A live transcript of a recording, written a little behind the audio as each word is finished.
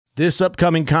This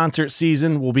upcoming concert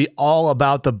season will be all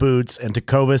about the boots, and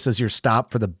Tecovas is your stop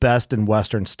for the best in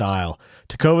Western style.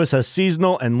 Tecovas has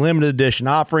seasonal and limited edition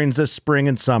offerings this spring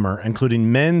and summer,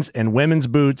 including men's and women's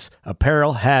boots,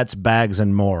 apparel, hats, bags,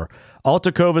 and more. All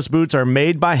Tecovas boots are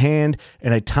made by hand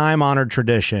in a time-honored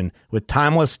tradition with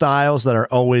timeless styles that are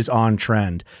always on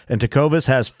trend. And Tecovas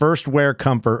has first wear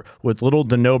comfort with little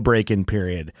to no break-in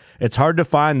period. It's hard to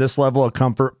find this level of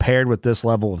comfort paired with this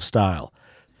level of style.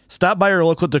 Stop by your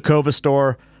local Tecovas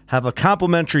store, have a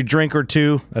complimentary drink or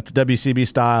two, that's WCB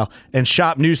style, and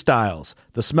shop new styles.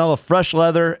 The smell of fresh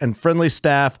leather and friendly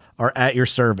staff are at your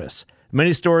service.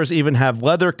 Many stores even have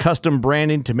leather custom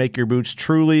branding to make your boots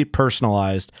truly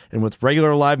personalized. And with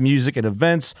regular live music and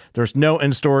events, there's no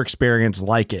in-store experience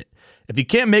like it. If you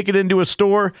can't make it into a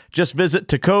store, just visit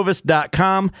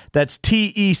tecovas.com. That's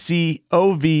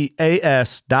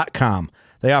TECOVAS.com.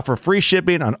 They offer free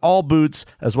shipping on all boots,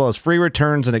 as well as free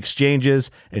returns and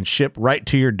exchanges, and ship right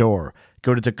to your door.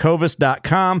 Go to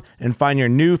tecovas.com and find your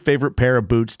new favorite pair of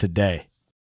boots today.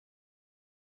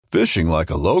 Fishing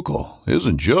like a local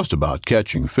isn't just about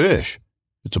catching fish.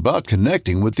 It's about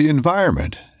connecting with the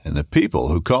environment and the people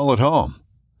who call it home.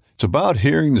 It's about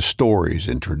hearing the stories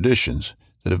and traditions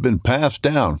that have been passed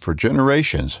down for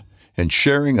generations and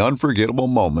sharing unforgettable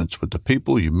moments with the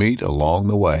people you meet along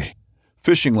the way.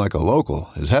 Fishing like a local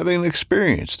is having an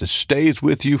experience that stays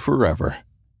with you forever.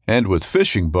 And with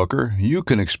Fishing Booker, you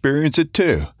can experience it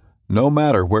too, no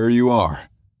matter where you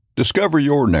are. Discover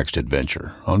your next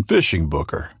adventure on Fishing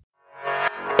Booker.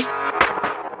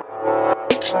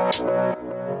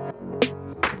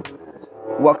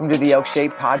 Welcome to the Elk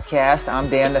Shape Podcast. I'm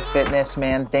Dan the Fitness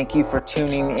Man. Thank you for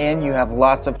tuning in. You have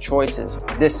lots of choices.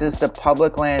 This is the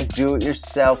Public Land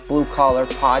Do-It-Yourself Blue Collar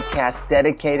Podcast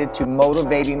dedicated to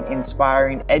motivating,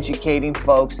 inspiring, educating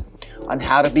folks on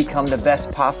how to become the best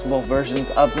possible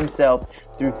versions of themselves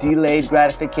through delayed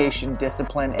gratification,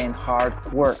 discipline, and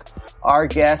hard work. Our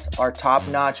guests are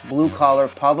top-notch, blue-collar,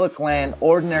 public land,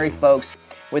 ordinary folks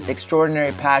with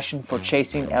extraordinary passion for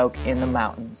chasing elk in the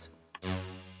mountains.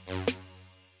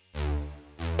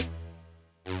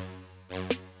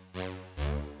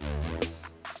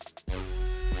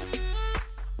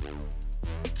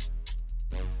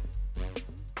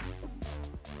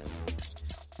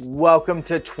 Welcome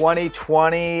to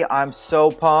 2020. I'm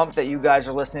so pumped that you guys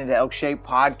are listening to Elk Shape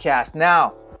Podcast.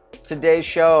 Now, today's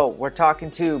show, we're talking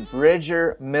to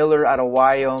Bridger Miller out of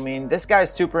Wyoming. This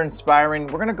guy's super inspiring.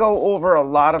 We're going to go over a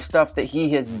lot of stuff that he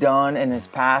has done in his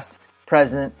past,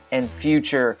 present, and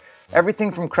future.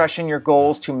 Everything from crushing your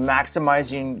goals to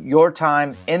maximizing your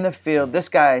time in the field. This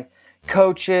guy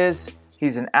coaches.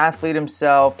 He's an athlete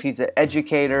himself. He's an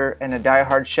educator and a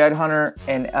diehard shed hunter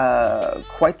and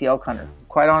quite the elk hunter.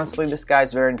 Quite honestly, this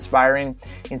guy's very inspiring.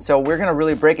 And so we're going to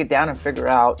really break it down and figure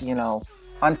out,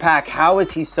 unpack how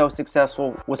is he so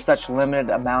successful with such limited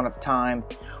amount of time?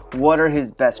 What are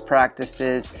his best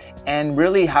practices? And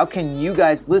really, how can you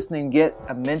guys listening get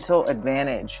a mental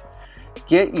advantage?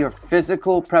 Get your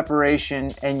physical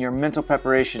preparation and your mental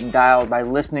preparation dialed by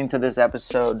listening to this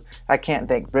episode. I can't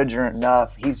thank Bridger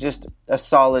enough. He's just a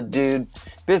solid dude.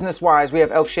 Business-wise, we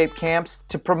have Elk Shape camps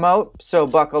to promote, so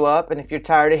buckle up. And if you're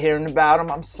tired of hearing about them,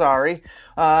 I'm sorry.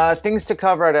 Things to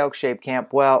cover at Elk Shape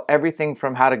Camp. Well, everything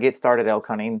from how to get started elk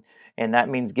hunting, and that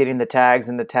means getting the tags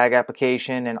and the tag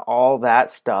application and all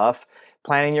that stuff.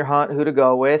 Planning your hunt, who to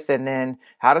go with, and then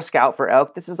how to scout for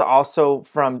elk. This is also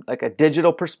from like a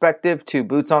digital perspective to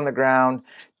boots on the ground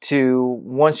to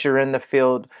once you're in the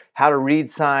field, how to read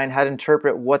sign, how to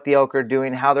interpret what the elk are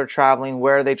doing, how they're traveling,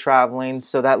 where are they traveling.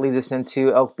 So that leads us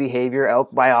into elk behavior,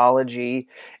 elk biology,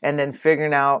 and then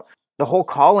figuring out the whole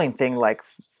calling thing, like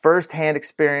firsthand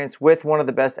experience with one of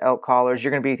the best elk callers.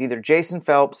 You're going to be with either Jason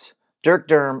Phelps, Dirk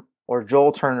Durham, or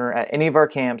Joel Turner at any of our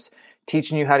camps,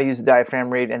 teaching you how to use the diaphragm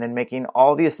reed and then making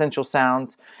all the essential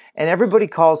sounds. And everybody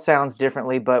calls sounds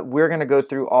differently, but we're going to go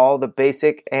through all the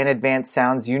basic and advanced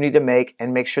sounds you need to make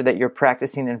and make sure that you're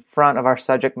practicing in front of our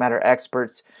subject matter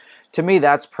experts. To me,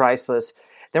 that's priceless.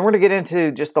 Then we're going to get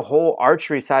into just the whole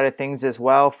archery side of things as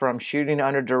well, from shooting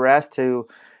under duress to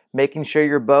making sure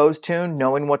your bow's tuned,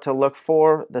 knowing what to look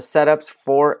for, the setups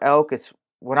for elk. It's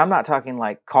when I'm not talking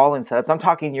like calling setups, I'm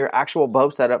talking your actual bow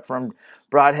setup from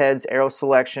broadheads, arrow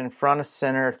selection, front of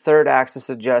center, third axis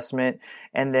adjustment,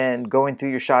 and then going through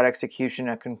your shot execution,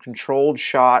 a controlled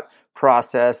shot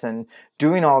process, and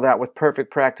doing all that with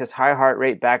perfect practice, high heart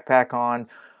rate backpack on,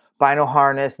 bino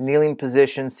harness, kneeling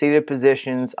positions, seated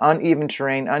positions, uneven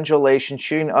terrain, undulation,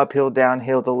 shooting uphill,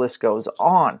 downhill, the list goes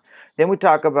on. Then we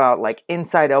talk about like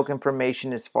inside elk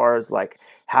information as far as like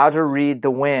how to read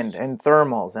the wind and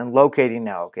thermals and locating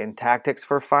elk and tactics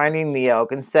for finding the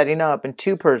elk and setting up and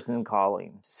two-person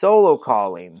calling, solo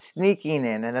calling, sneaking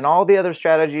in, and then all the other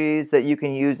strategies that you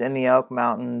can use in the elk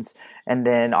mountains. And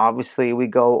then obviously we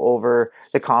go over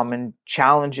the common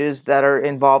challenges that are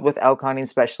involved with elk hunting,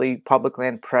 especially public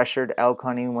land pressured elk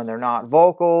hunting when they're not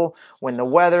vocal, when the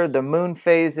weather, the moon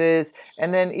phases,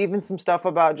 and then even some stuff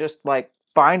about just like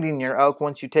finding your elk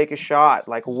once you take a shot,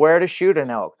 like where to shoot an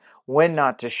elk, when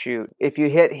not to shoot. If you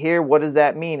hit here, what does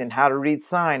that mean? And how to read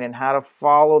sign and how to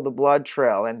follow the blood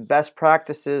trail and best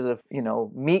practices of,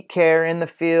 meat care in the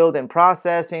field and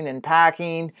processing and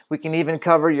packing. We can even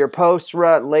cover your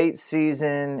post-rut, late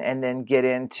season, and then get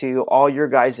into all your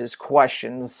guys'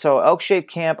 questions. So Elk Shape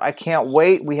Camp, I can't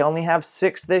wait. We only have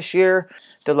 6 this year.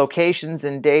 The locations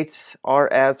and dates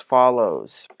are as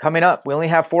follows. Coming up, we only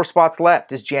have 4 spots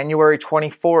left. It's January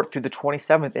 24th through the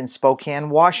 27th in Spokane,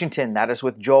 Washington. That is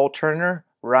with Joel Turner,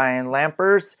 Ryan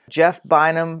Lampers, Jeff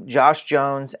Bynum, Josh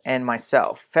Jones, and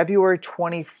myself. February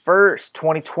 21st,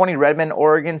 2020, Redmond,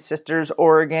 Oregon, Sisters,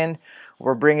 Oregon.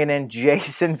 We're bringing in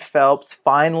Jason Phelps.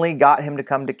 Finally got him to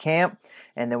come to camp.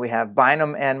 And then we have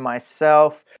Bynum and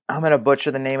myself. I'm going to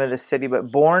butcher the name of the city,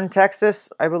 but Bourne, Texas,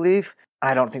 I believe.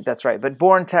 I don't think that's right, but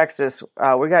Bourne, Texas.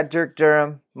 We got Dirk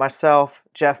Durham, myself,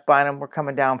 Jeff Bynum. We're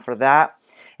coming down for that.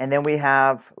 And then we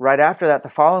have, right after that, the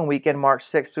following weekend, March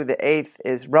 6th through the 8th,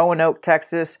 is Roanoke,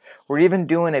 Texas. We're even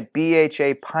doing a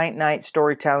BHA Pint Night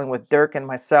storytelling with Dirk and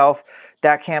myself.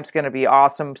 That camp's going to be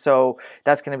awesome. So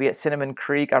that's going to be at Cinnamon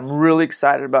Creek. I'm really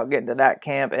excited about getting to that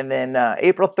camp. And then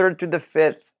April 3rd through the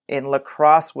 5th in La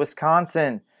Crosse,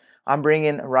 Wisconsin, I'm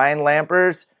bringing Ryan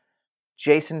Lampers,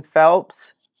 Jason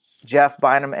Phelps, Jeff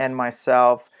Bynum, and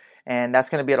myself. And that's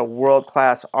going to be at a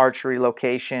world-class archery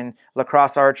location, La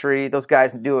Crosse Archery. Those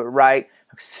guys do it right.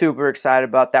 I'm super excited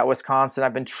about that, Wisconsin.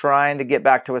 I've been trying to get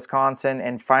back to Wisconsin,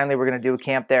 and finally we're going to do a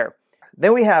camp there.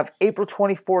 Then we have April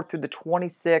 24th through the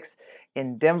 26th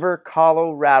in Denver,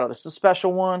 Colorado. This is a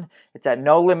special one. It's at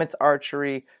No Limits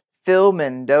Archery. Phil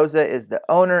Mendoza is the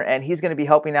owner, and he's going to be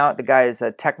helping out. The guy is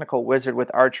a technical wizard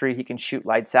with archery. He can shoot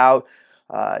lights out.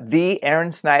 The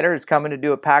Aaron Snyder is coming to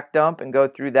do a pack dump and go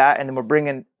through that. And then we're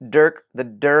bringing Dirk, the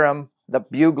Durham, the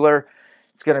Bugler.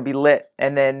 It's going to be lit.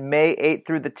 And then May 8th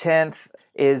through the 10th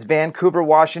is Vancouver,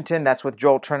 Washington. That's with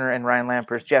Joel Turner and Ryan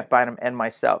Lampers, Jeff Bynum, and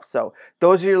myself. So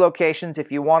those are your locations.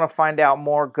 If you want to find out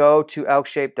more, go to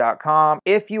elkshape.com.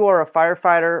 If you are a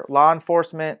firefighter, law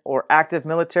enforcement, or active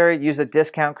military, use a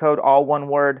discount code, all one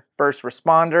word, first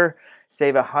responder.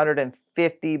 Save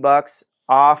 $150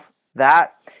 off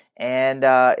that. And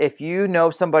if you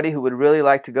know somebody who would really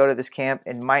like to go to this camp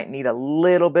and might need a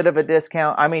little bit of a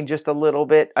discount, I mean just a little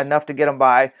bit, enough to get them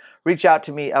by, reach out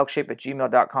to me,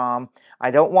 elkshape@gmail.com. I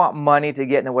don't want money to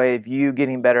get in the way of you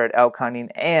getting better at elk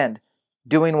hunting and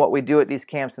doing what we do at these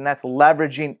camps, and that's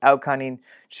leveraging elk hunting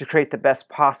to create the best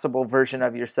possible version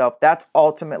of yourself. That's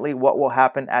ultimately what will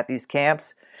happen at these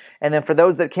camps. And then for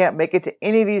those that can't make it to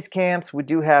any of these camps, we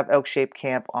do have Elk Shape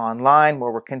Camp Online,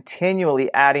 where we're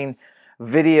continually adding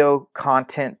video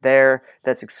content there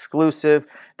that's exclusive.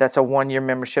 That's a 1-year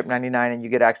membership, $99, and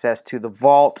you get access to the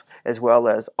vault as well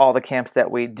as all the camps that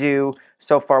we do.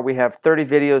 So far we have 30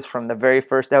 videos from the very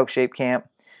first Elk Shape Camp,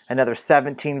 another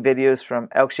 17 videos from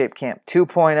Elk Shape Camp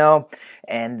 2.0,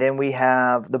 and then we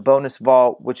have the bonus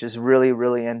vault, which is really,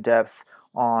 really in-depth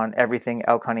on everything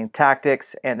elk hunting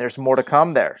tactics, and there's more to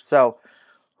come there. So,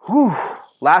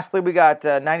 lastly, we got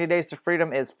 90 Days to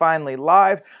Freedom is finally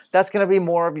live. That's going to be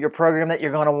more of your program that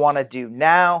you're going to want to do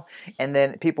now. And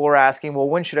then people were asking, well,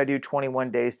 when should I do 21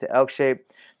 Days to Elk Shape?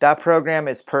 That program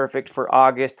is perfect for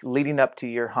August leading up to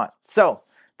your hunt. So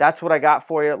that's what I got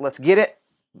for you. Let's get it.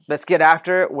 Let's get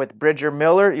after it with Bridger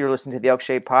Miller. You're listening to the Elk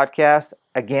Shape Podcast.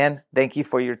 Again, thank you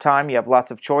for your time. You have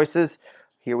lots of choices.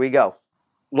 Here we go.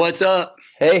 What's up?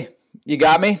 Hey, you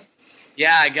got me?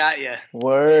 Yeah, I got you.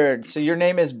 Word. So your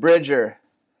name is Bridger.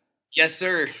 Yes,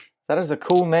 sir. That is a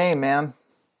cool name, man.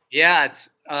 Yeah, it's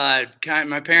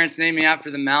my parents named me after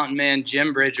the mountain man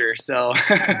Jim Bridger, so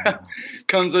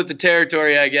comes with the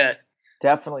territory, I guess.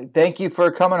 Definitely. Thank you for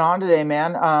coming on today,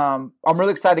 man. I'm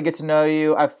really excited to get to know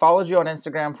you. I've followed you on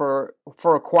Instagram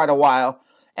for quite a while,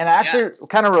 and I actually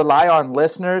kind of rely on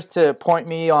listeners to point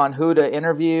me on who to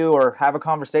interview or have a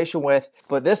conversation with.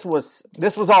 But this was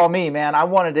all me, man. I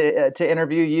wanted to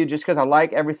interview you just because I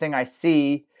like everything I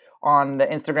see on the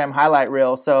Instagram highlight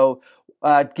reel. So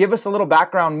give us a little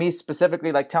background, me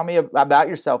specifically. Like, tell me about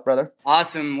yourself, brother.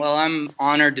 Awesome. Well, I'm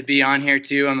honored to be on here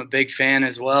too. I'm a big fan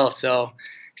as well. So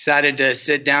excited to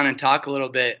sit down and talk a little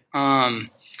bit.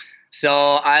 So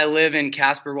I live in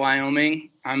Casper, Wyoming.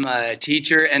 I'm a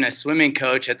teacher and a swimming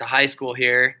coach at the high school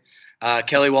here.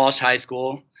 Kelly Walsh High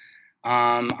School.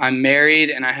 I'm married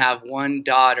and I have one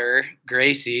daughter,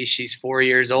 Gracie. She's 4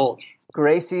 years old.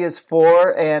 Gracie is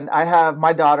 4, and I have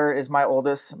my daughter is my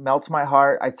oldest. Melts my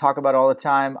heart. I talk about it all the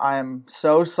time. I am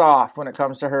so soft when it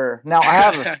comes to her. Now I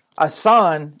have a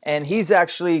son, and he's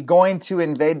actually going to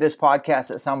invade this podcast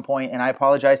at some point, and I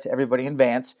apologize to everybody in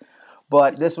advance,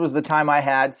 but this was the time I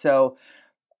had. So,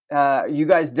 you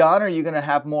guys done, or are you going to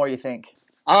have more, you think?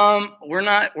 We're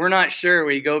not sure.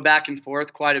 We go back and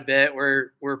forth quite a bit.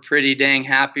 We're pretty dang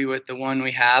happy with the one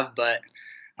we have, but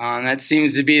that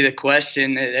seems to be the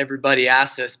question that everybody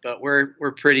asks us, but we're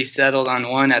pretty settled on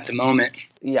one at the moment.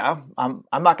 Yeah, I'm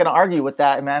not going to argue with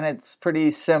that, man. It's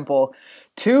pretty simple.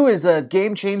 2 is a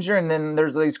game changer, and then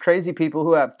there's these crazy people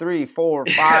who have 3, 4,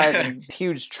 5, and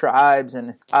huge tribes,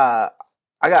 and I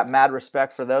got mad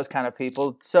respect for those kind of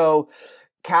people. So,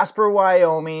 Casper,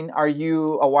 Wyoming, are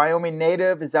you a Wyoming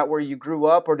native? Is that where you grew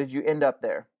up, or did you end up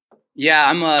there? Yeah,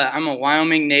 I'm a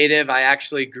Wyoming native. I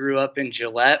actually grew up in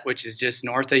Gillette, which is just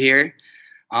north of here.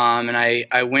 And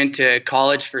I went to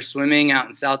college for swimming out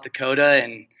in South Dakota,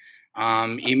 and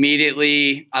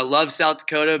immediately I love South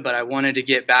Dakota, but I wanted to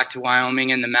get back to Wyoming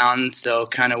in the mountains, so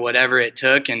kind of whatever it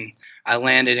took, and I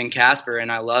landed in Casper,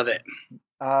 and I love it.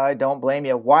 I don't blame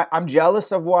you. I'm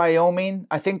jealous of Wyoming.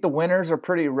 I think the winters are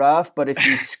pretty rough, but if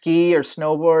you ski or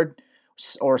snowboard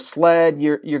or sled,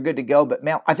 you're good to go. But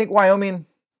man, I think Wyoming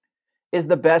is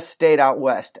the best state out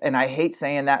west. And I hate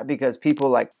saying that because people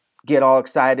like get all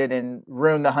excited and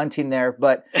ruin the hunting there.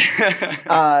 But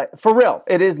for real,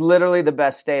 it is literally the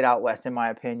best state out west, in my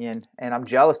opinion. And I'm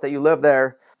jealous that you live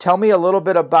there. Tell me a little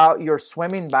bit about your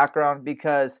swimming background,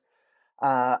 because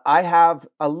I have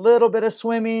a little bit of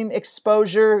swimming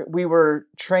exposure. We were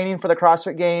training for the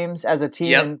CrossFit Games as a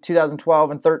team in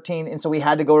 2012 and 13. And so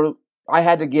I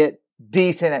had to get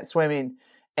decent at swimming.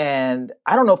 And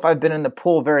I don't know if I've been in the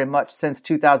pool very much since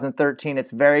 2013.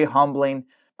 It's very humbling.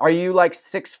 Are you like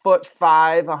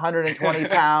 6'5", 120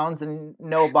 pounds and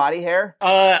no body hair?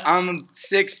 I'm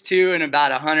 6'2" and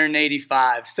about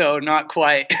 185, so not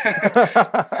quite.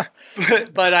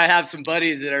 but I have some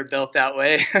buddies that are built that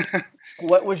way.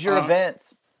 What was your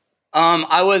events?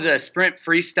 I was a sprint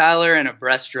freestyler and a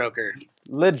breaststroker.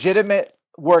 Legitimate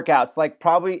workouts, like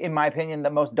probably, in my opinion, the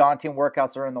most daunting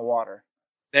workouts are in the water.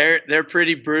 They're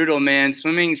pretty brutal, man.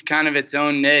 Swimming's kind of its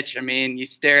own niche. I mean, you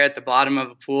stare at the bottom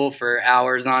of a pool for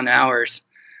hours on hours.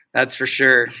 That's for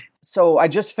sure. So I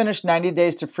just finished 90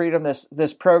 Days to Freedom,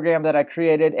 this program that I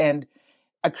created, and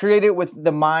I created with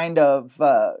the mind of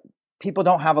people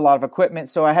don't have a lot of equipment,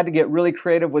 so I had to get really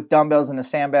creative with dumbbells and a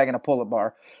sandbag and a pull-up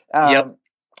bar.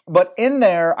 But in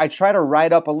there, I try to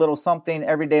write up a little something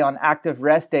every day on active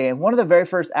rest day. And one of the very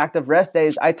first active rest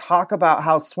days, I talk about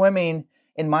how swimming,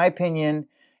 in my opinion,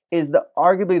 is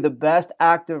arguably the best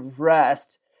active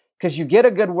rest, because you get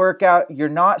a good workout, you're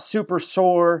not super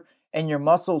sore, and your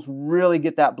muscles really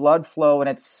get that blood flow, and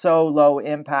it's so low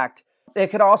impact. It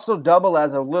could also double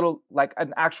as a little, like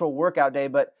an actual workout day,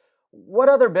 but what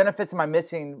other benefits am I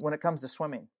missing when it comes to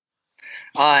swimming?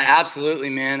 Absolutely,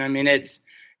 man. I mean, it's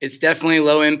definitely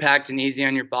low impact and easy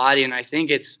on your body, and I think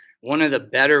it's one of the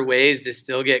better ways to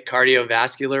still get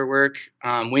cardiovascular work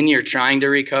when you're trying to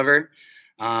recover.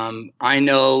 I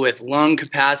know with lung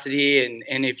capacity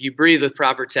and if you breathe with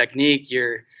proper technique,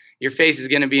 your face is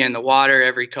going to be in the water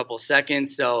every couple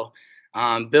seconds. So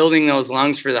building those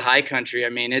lungs for the high country, I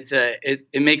mean, it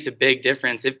makes a big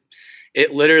difference.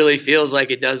 It literally feels like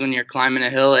it does when you're climbing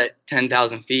a hill at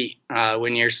 10,000 feet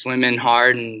when you're swimming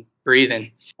hard and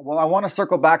breathing. Well, I want to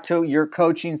circle back to your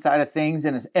coaching side of things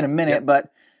in a minute,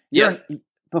 but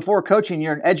before coaching,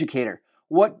 you're an educator.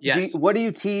 What do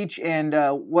you teach, and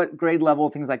what grade level,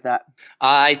 things like that?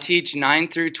 I teach 9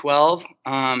 through 12,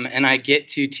 and I get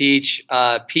to teach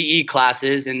PE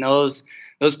classes, and those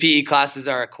PE classes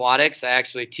are aquatics. I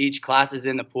actually teach classes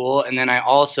in the pool, and then I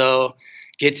also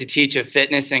get to teach a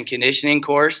fitness and conditioning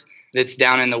course that's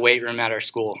down in the weight room at our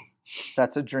school.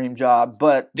 That's a dream job,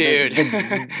 but dude,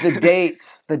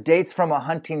 the dates from a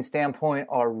hunting standpoint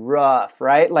are rough,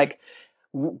 right? Like,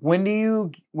 when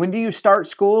do you start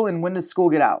school, and when does school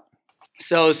get out?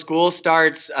 So school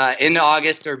starts into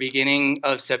August or beginning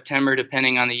of September,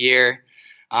 depending on the year.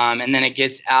 And then it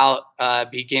gets out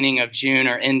beginning of June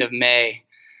or end of May.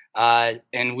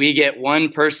 And we get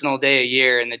one personal day a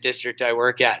year in the district I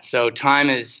work at. So time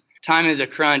is a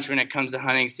crunch when it comes to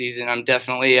hunting season. I'm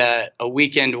definitely a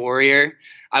weekend warrior.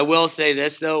 I will say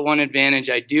this, though. One advantage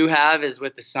I do have is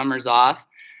with the summers off,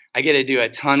 I get to do a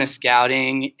ton of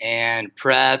scouting and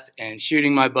prep and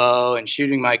shooting my bow and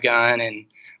shooting my gun.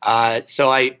 And so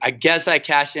I guess I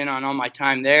cash in on all my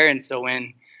time there. And so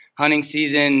when hunting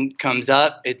season comes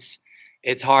up, it's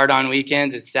it's hard on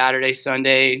weekends. It's Saturday,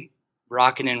 Sunday,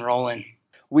 rocking and rolling.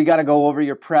 We got to go over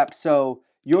your prep. So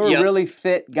you're Yep. a really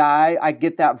fit guy. I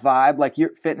get that vibe. Like, your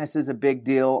fitness is a big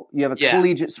deal. You have a Yeah.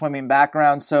 collegiate swimming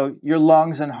background, so your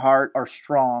lungs and heart are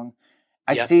strong.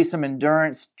 I Yep. see some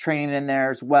endurance training in there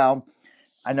as well.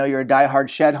 I know you're a diehard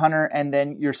shed hunter, and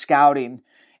then you're scouting.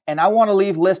 And I want to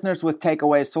leave listeners with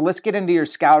takeaways. So let's get into your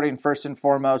scouting first and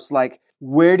foremost. Like,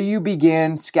 where do you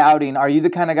begin scouting? Are you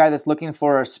the kind of guy that's looking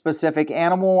for a specific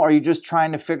animal? Or are you just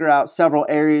trying to figure out several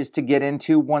areas to get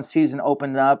into once season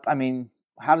opened up? I mean,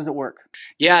 how does it work?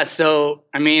 Yeah, so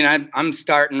I mean, I'm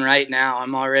starting right now.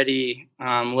 I'm already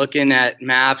looking at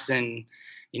maps and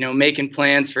making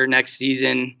plans for next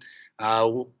season.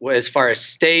 As far as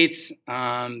states,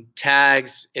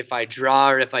 tags, if I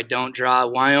draw or if I don't draw.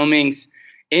 Wyoming's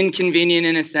inconvenient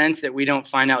in a sense that we don't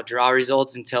find out draw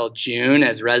results until June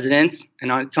as residents,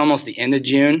 and it's almost the end of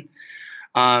June.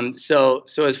 So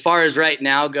as far as right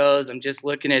now goes, I'm just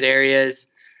looking at areas,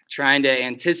 trying to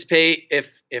anticipate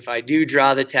if I do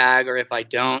draw the tag or if I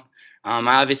don't.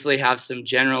 I obviously have some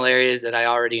general areas that I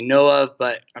already know of,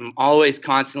 but I'm always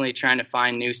constantly trying to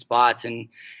find new spots. And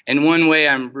one way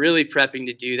I'm really prepping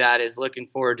to do that is looking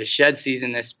forward to shed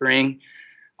season this spring.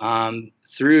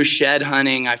 Through shed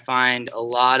hunting, I find a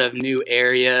lot of new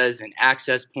areas and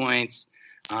access points,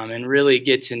 and really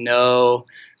get to know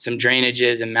some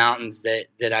drainages and mountains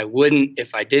that I wouldn't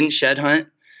if I didn't shed hunt.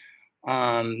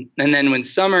 And then when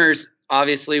summers,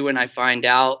 obviously when I find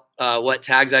out what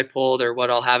tags I pulled or what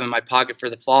I'll have in my pocket for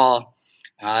the fall,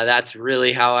 that's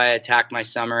really how I attack my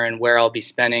summer and where I'll be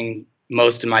spending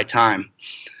most of my time.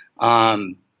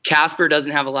 Casper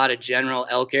doesn't have a lot of general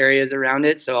elk areas around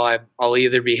it, so I'll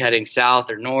either be heading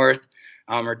south or north,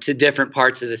 or to different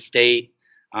parts of the state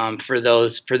for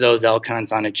those elk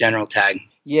hunts on a general tag.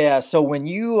 Yeah, so when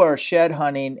you are shed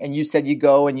hunting and you said you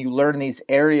go and you learn these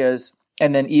areas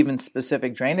and then even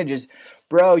specific drainages,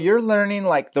 bro, you're learning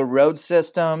like the road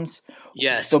systems,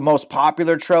 Yes. the most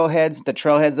popular trailheads, the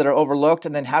trailheads that are overlooked,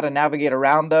 and then how to navigate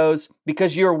around those.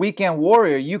 Because you're a weekend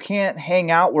warrior, you can't hang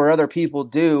out where other people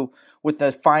do with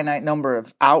the finite number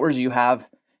of hours you have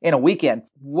in a weekend.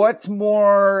 What's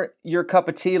more your cup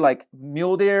of tea, like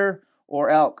mule deer or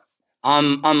elk?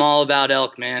 I'm all about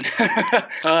elk, man.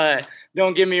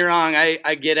 Don't get me wrong.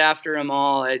 I get after them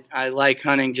all. I like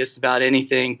hunting just about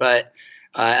anything, but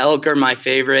elk are my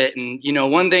favorite. And,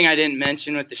 one thing I didn't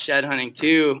mention with the shed hunting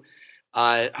too,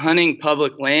 hunting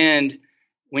public land,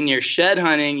 when you're shed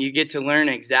hunting, you get to learn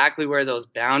exactly where those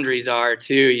boundaries are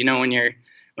too.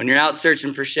 When you're out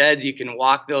searching for sheds, you can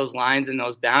walk those lines and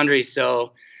those boundaries.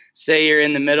 So say you're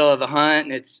in the middle of a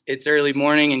hunt and it's early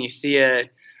morning and you see a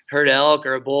herd of elk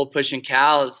or a bull pushing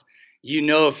cows,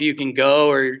 if you can go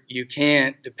or you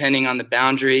can't, depending on the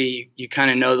boundary. You kind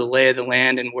of know the lay of the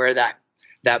land and where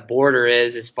that border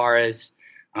is as far as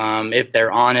if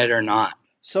they're on it or not.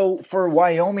 So for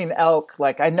Wyoming elk,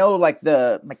 like I know like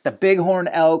the bighorn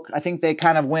elk, I think they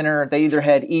kind of winter, they either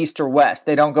head east or west.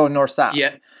 They don't go north south.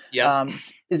 Yeah.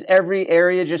 Is every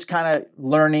area just kind of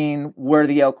learning where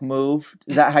the elk move?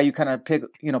 Is that how you kind of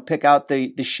pick out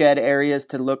the shed areas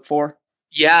to look for?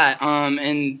 Yeah,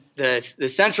 and the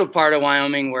central part of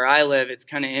Wyoming where I live, it's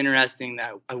kind of interesting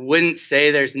that I wouldn't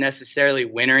say there's necessarily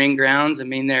wintering grounds. I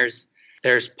mean, there's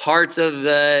parts of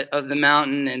the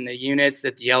mountain and the units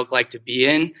that the elk like to be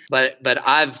in, but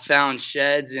I've found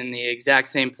sheds in the exact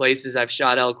same places I've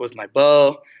shot elk with my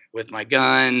bow, with my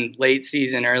gun, late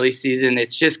season, early season.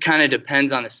 It's just kind of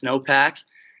depends on the snowpack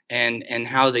and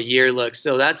how the year looks.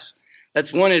 So that's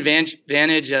one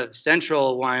advantage of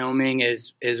central Wyoming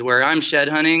is where I'm shed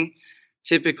hunting.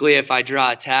 Typically, if I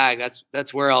draw a tag,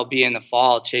 that's where I'll be in the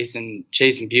fall chasing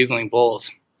bugling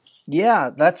bulls. Yeah,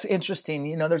 that's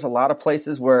interesting. There's a lot of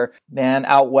places where, man,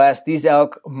 out west, these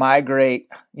elk migrate,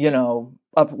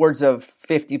 upwards of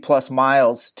 50 plus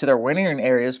miles to their wintering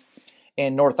areas.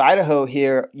 In North Idaho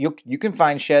here, you can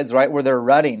find sheds right where they're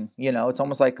rutting. It's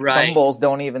almost like some bulls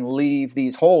don't even leave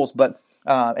these holes. But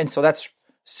and so that's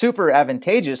super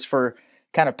advantageous for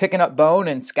kind of picking up bone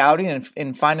and scouting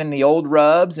and finding the old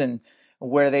rubs and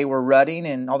where they were rutting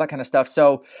and all that kind of stuff.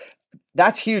 So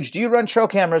that's huge. Do you run trail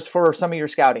cameras for some of your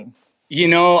scouting?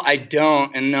 I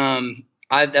don't. And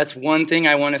that's one thing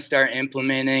I want to start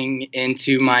implementing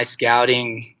into my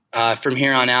scouting from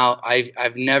here on out.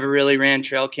 I've never really ran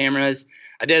trail cameras.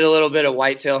 I did a little bit of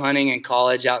whitetail hunting in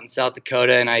college out in South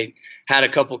Dakota, and I had a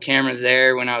couple cameras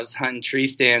there when I was hunting tree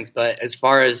stands. But as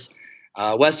far as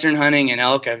Western hunting and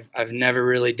elk, I've never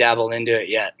really dabbled into it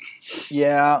yet.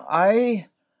 Yeah, I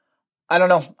don't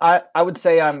know. I would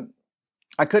say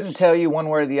I couldn't tell you one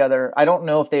way or the other. I don't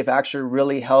know if they've actually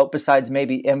really helped besides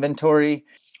maybe inventory.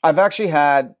 I've actually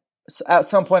had at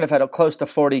some point I've had close to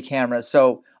 40 cameras.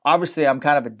 So obviously I'm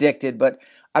kind of addicted, but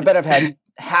I bet I've had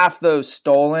half those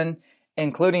stolen,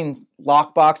 including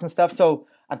lockbox and stuff. So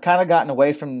I've kind of gotten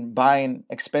away from buying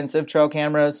expensive trail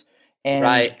cameras.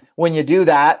 And when you do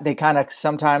that, they kind of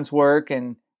sometimes work,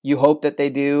 and you hope that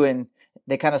they do, and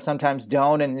they kind of sometimes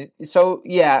don't. And so,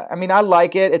 yeah, I mean, I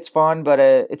like it. It's fun, but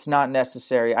it's not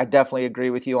necessary. I definitely agree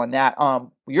with you on that.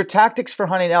 Your tactics for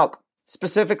hunting elk,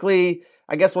 specifically,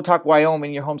 I guess we'll talk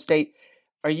Wyoming, your home state.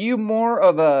 Are you more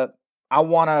of I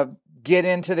want to get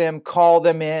into them, call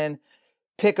them in,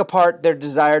 pick apart their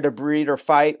desire to breed or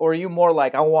fight? Or are you more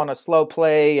like, I want to slow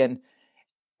play and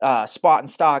spot and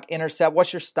stalk, intercept?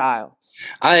 What's your style?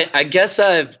 I guess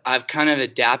I've kind of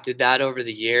adapted that over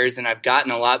the years, and I've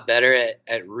gotten a lot better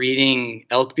at reading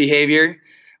elk behavior.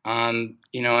 And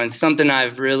something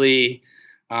I've really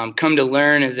come to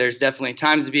learn is there's definitely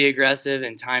times to be aggressive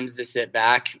and times to sit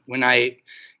back. When a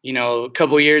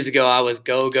couple years ago, I was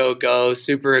go,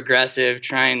 super aggressive,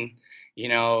 trying,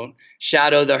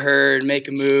 shadow the herd, make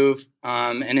a move.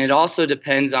 And it also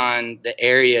depends on the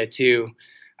area too,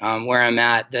 where I'm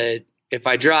at. If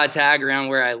I draw a tag around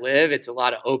where I live, it's a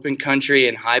lot of open country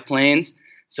and high plains.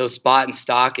 So spot and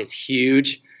stalk is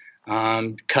huge.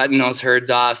 Cutting those herds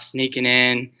off, sneaking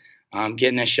in,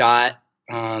 getting a shot.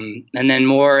 And then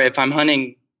more, if I'm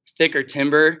hunting thicker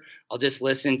timber, I'll just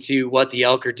listen to what the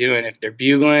elk are doing. If they're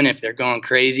bugling, if they're going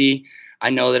crazy, I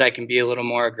know that I can be a little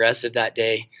more aggressive that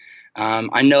day.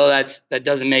 I know that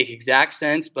doesn't make exact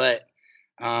sense, but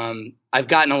I've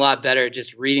gotten a lot better at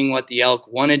just reading what the elk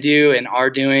want to do and are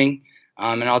doing.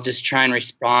 And I'll just try and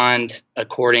respond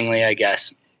accordingly, I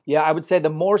guess. Yeah, I would say the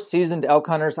more seasoned elk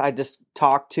hunters I just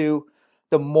talk to,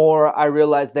 the more I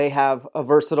realize they have a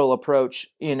versatile approach.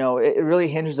 It really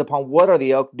hinges upon what are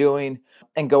the elk doing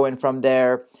and going from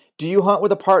there. Do you hunt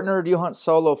with a partner, or do you hunt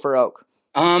solo for elk?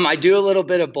 I do a little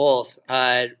bit of both.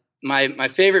 My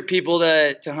favorite people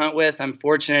to hunt with, I'm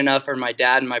fortunate enough, are my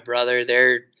dad and my brother.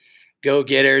 They're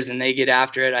go-getters and they get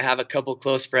after it. I have a couple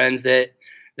close friends that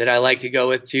I like to go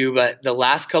with too. But the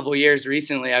last couple years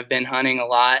recently, I've been hunting a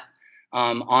lot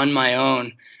on my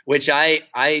own, which I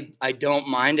don't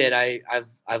mind it.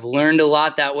 I've learned a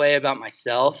lot that way about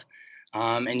myself.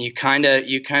 And you kind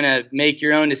of make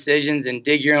your own decisions and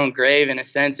dig your own grave in a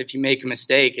sense. If you make a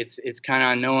mistake, it's kind of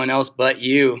on no one else but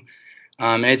you.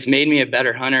 And it's made me a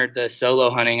better hunter, the solo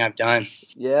hunting I've done.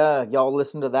 Yeah, y'all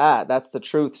listen to that. That's the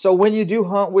truth. So when you do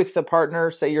hunt with a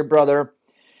partner, say your brother,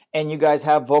 and you guys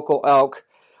have vocal elk,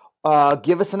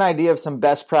 give us an idea of some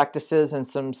best practices and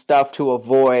some stuff to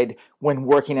avoid when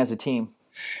working as a team.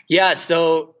 Yeah,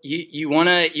 so you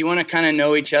wanna kind of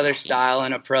know each other's style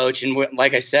and approach, and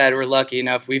like I said, we're lucky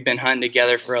enough we've been hunting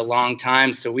together for a long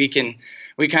time, so we kind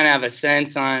of have a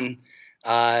sense on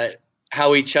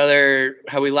how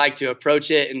we like to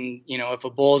approach it, and if a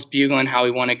bull's bugling, how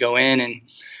we want to go in. And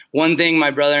one thing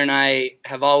my brother and I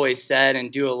have always said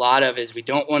and do a lot of is we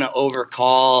don't want to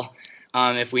overcall.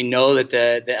 If we know that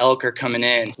the elk are coming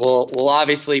in, we'll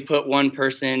obviously put one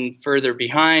person further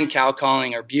behind, cow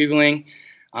calling or bugling,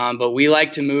 but we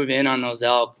like to move in on those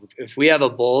elk. If we have a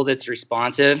bull that's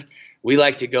responsive, we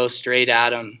like to go straight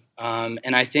at them.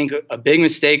 And I think a big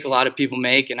mistake a lot of people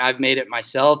make, and I've made it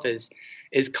myself,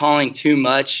 is calling too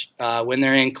much when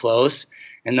they're in close.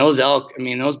 And those elk,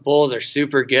 those bulls are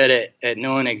super good at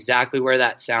knowing exactly where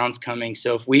that sound's coming.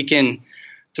 So if we can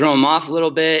throw them off a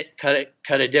little bit, cut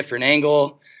a different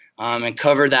angle, and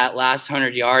cover that last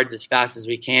 100 yards as fast as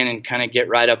we can and kind of get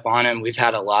right up on them, we've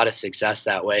had a lot of success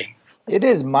that way. It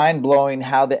is mind-blowing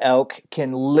how the elk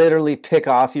can literally pick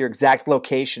off your exact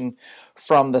location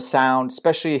from the sound,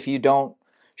 especially if you don't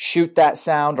shoot that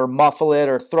sound or muffle it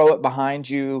or throw it behind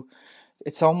you.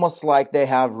 It's almost like they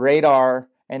have radar,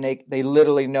 and they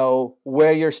literally know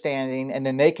where you're standing, and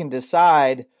then they can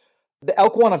decide. The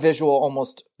elk want a visual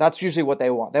almost. That's usually what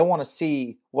they want. They want to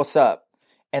see what's up,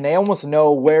 and they almost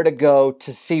know where to go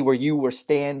to see where you were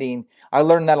standing. I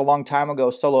learned that a long time ago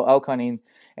solo elk hunting,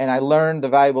 and I learned the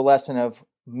valuable lesson of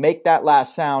make that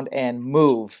last sound and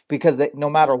move, because no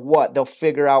matter what, they'll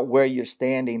figure out where you're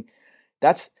standing.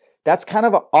 That's kind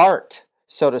of an art,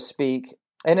 so to speak,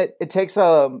 and it takes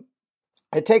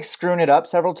screwing it up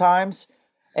several times.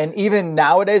 And even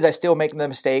nowadays, I still make the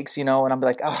mistakes, and I'm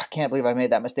like, oh, I can't believe I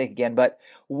made that mistake again. But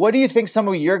what do you think some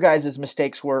of your guys'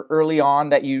 mistakes were early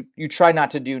on that you try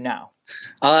not to do now?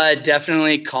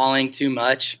 Definitely calling too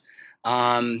much.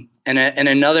 And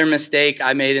another mistake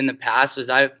I made in the past was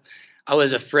I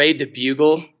was afraid to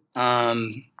bugle.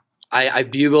 I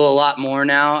bugle a lot more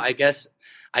now. I guess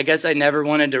I guess I never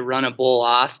wanted to run a bull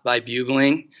off by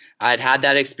bugling. I'd had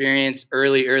that experience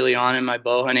early on in my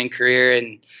bow hunting career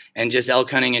and just elk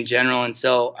hunting in general. And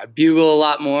so I bugle a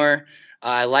lot more.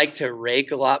 I like to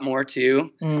rake a lot more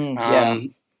too.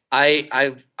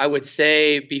 I would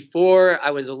say before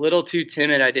I was a little too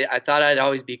timid. I thought I'd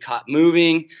always be caught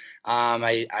moving.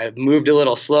 I moved a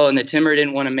little slow, and the timber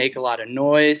didn't want to make a lot of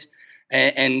noise.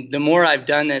 And the more I've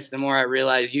done this, the more I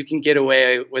realize you can get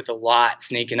away with a lot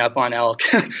sneaking up on elk.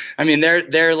 I mean,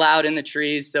 they're loud in the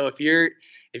trees. So if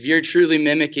you're truly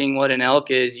mimicking what an elk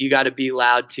is, you got to be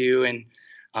loud too,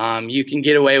 and you can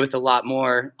get away with a lot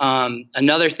more.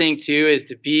 Another thing too is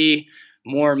to be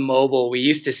more mobile. We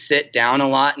used to sit down a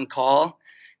lot and call,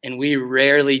 and we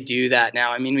rarely do that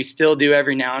now. I mean, we still do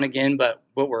every now and again, but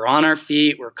we're on our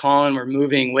feet, we're calling, we're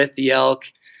moving with the elk.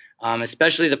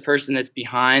 Especially the person that's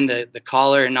behind the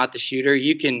caller and not the shooter.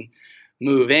 You can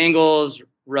move angles,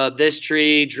 rub this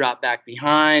tree, drop back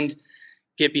behind,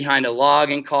 get behind a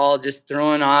log and call. Just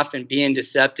throwing off and being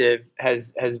deceptive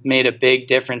has made a big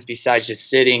difference besides just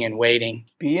sitting and waiting.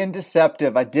 Being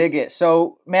deceptive, I dig it.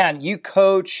 So, man, you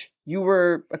coach, you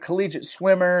were a collegiate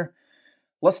swimmer.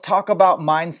 Let's talk about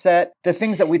mindset. The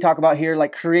things that we talk about here,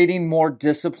 like creating more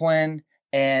discipline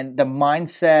and the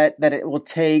mindset that it will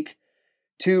take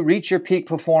to reach your peak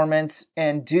performance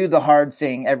and do the hard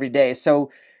thing every day.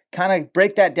 So kind of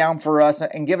break that down for us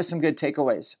and give us some good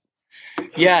takeaways.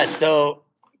 Yeah. So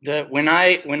when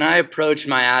I approach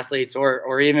my athletes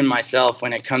or even myself,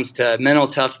 when it comes to mental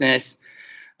toughness,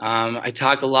 I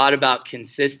talk a lot about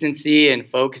consistency and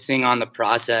focusing on the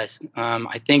process.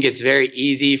 I think it's very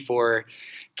easy for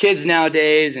kids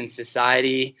nowadays and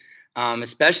society,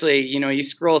 especially, you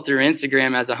scroll through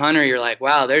Instagram as a hunter, you're like,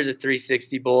 wow, there's a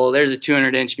 360 bull, there's a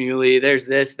 200-inch muley, there's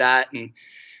this, that. And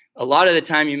a lot of the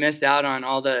time you miss out on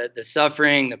all the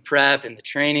suffering, the prep, and the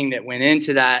training that went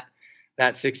into that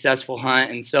successful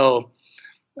hunt. And so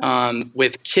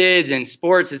with kids and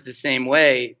sports, it's the same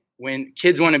way. When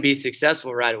kids want to be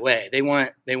successful right away, they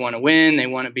want to win, they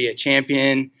want to be a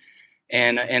champion.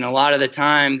 And a lot of the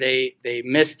time they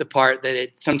miss the part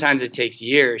that sometimes it takes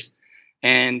years.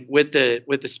 And with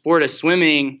the sport of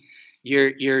swimming,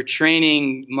 you're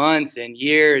training months and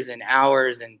years and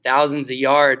hours and thousands of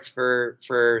yards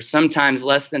for sometimes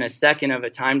less than a second of a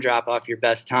time drop off your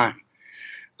best time.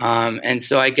 And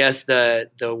so I guess the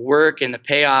work and the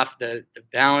payoff, the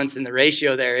balance and the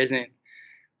ratio there isn't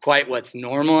quite what's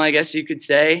normal, I guess you could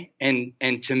say. And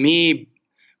to me,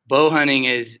 bow hunting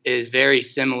is very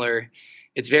similar.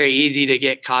 It's very easy to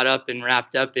get caught up and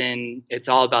wrapped up in it's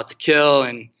all about the kill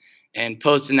and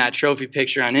posting that trophy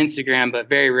picture on Instagram, but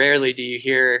very rarely do you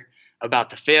hear about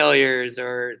the failures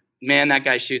or, man, that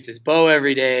guy shoots his bow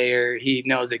every day or he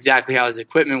knows exactly how his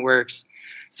equipment works.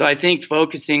 So I think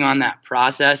focusing on that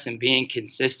process and being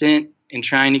consistent and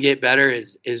trying to get better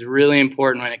is really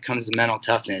important when it comes to mental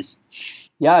toughness.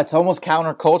 Yeah, it's almost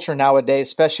counterculture nowadays,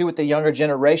 especially with the younger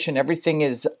generation. Everything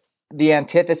is the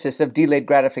antithesis of delayed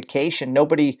gratification.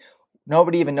 Nobody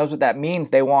even knows what that means.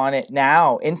 They want it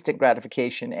now, instant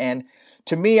gratification. And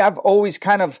to me, I've always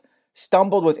kind of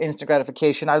stumbled with instant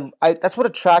gratification. I that's what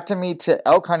attracted me to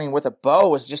elk hunting with a bow,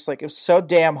 was just like, it was so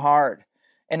damn hard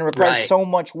and it requires so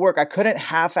much work. I couldn't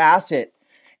half-ass it.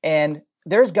 And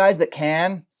there's guys that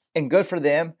can, and good for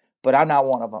them, but I'm not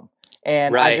one of them.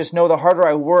 And I just know the harder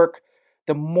I work,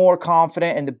 the more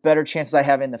confident and the better chances I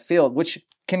have in the field, which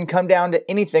can come down to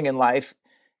anything in life.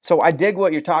 So I dig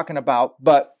what you're talking about,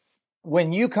 but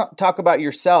when you talk about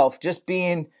yourself, just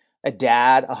being a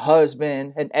dad, a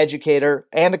husband, an educator,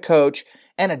 and a coach,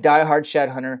 and a diehard shed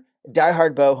hunter, a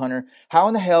diehard bow hunter, how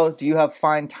in the hell do you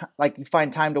find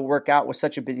time to work out with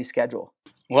such a busy schedule?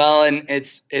 Well, and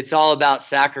it's all about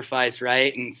sacrifice,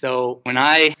 right? And so when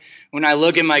I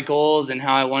look at my goals and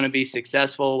how I want to be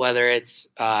successful, whether it's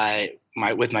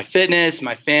with my fitness,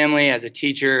 my family, as a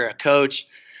teacher, a coach,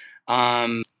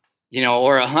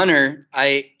 or a hunter,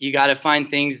 you got to find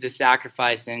things to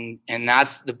sacrifice. And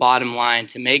that's the bottom line,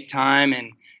 to make time.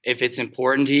 And if it's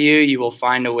important to you, you will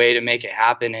find a way to make it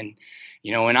happen. And,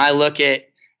 when I look at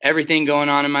everything going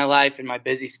on in my life and my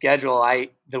busy schedule,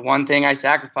 the one thing I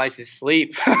sacrifice is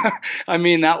sleep. I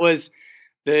mean, that was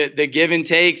the give and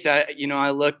takes. I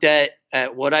looked at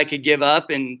what I could give up,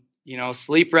 and,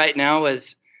 sleep right now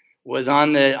was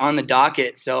on the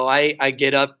docket. So I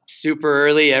get up super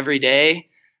early every day.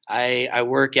 I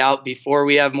work out before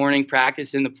we have morning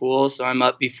practice in the pool, so I'm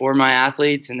up before my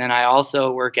athletes, and then I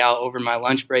also work out over my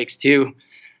lunch breaks too.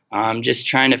 Just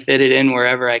trying to fit it in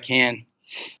wherever I can.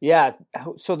 Yeah,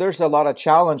 so there's a lot of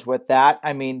challenge with that.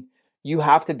 I mean, you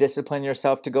have to discipline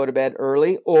yourself to go to bed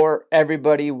early, or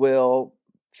everybody will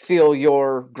feel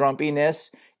your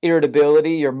grumpiness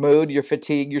irritability, your mood, your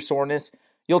fatigue, your soreness,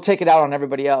 you'll take it out on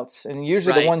everybody else, and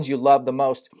usually the ones you love the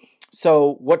most.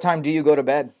 So what time do you go to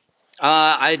bed?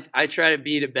 I try to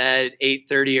be to bed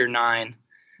 8:30 or 9.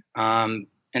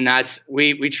 And that's,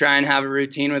 we try and have a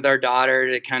routine with our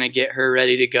daughter to kind of get her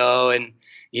ready to go. And,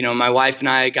 my wife and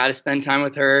I got to spend time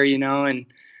with her, and,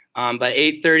 but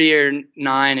 8:30 or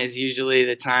 9 is usually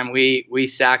the time we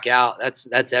sack out.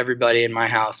 That's everybody in my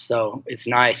house. So it's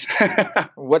nice.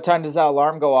 What time does that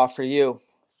alarm go off for you?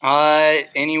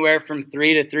 Anywhere from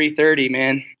 3 to 3:30,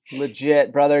 man.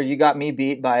 Legit, brother. You got me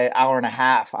beat by an hour and a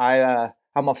half.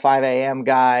 I'm a 5 a.m.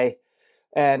 guy.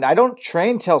 And I don't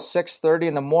train till 6:30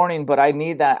 in the morning, but I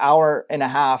need that hour and a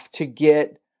half to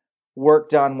get work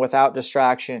done without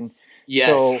distraction. Yes.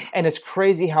 So, and it's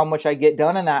crazy how much I get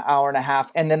done in that hour and a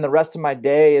half. And then the rest of my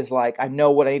day is like, I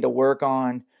know what I need to work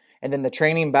on. And then the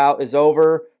training bout is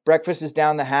over. Breakfast is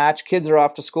down the hatch. Kids are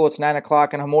off to school. It's 9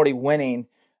 o'clock and I'm already winning.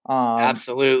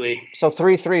 Absolutely. So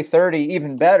 3:30,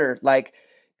 even better. Like,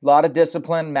 a lot of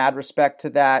discipline, mad respect to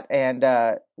that. And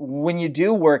when you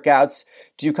do workouts,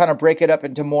 do you kind of break it up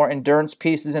into more endurance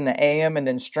pieces in the AM and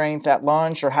then strength at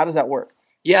lunch, or how does that work?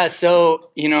 Yeah,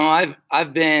 so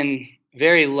I've been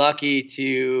very lucky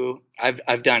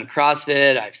I've done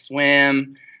CrossFit, I've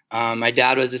swim. My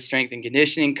dad was a strength and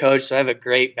conditioning coach, so I have a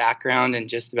great background in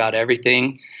just about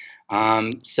everything.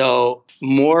 So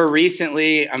more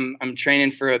recently, I'm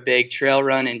training for a big trail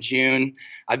run in June.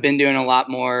 I've been doing a lot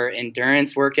more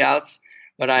endurance workouts,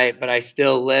 but I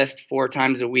still lift 4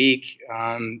 times a week,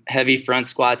 heavy front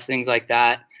squats, things like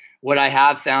that. What I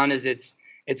have found is it's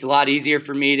a lot easier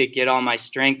for me to get all my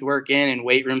strength work in and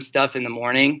weight room stuff in the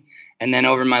morning. And then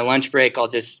over my lunch break, I'll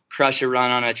just crush a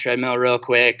run on a treadmill real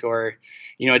quick, or,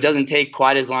 it doesn't take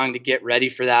quite as long to get ready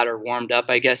for that or warmed up,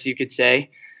 I guess you could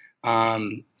say.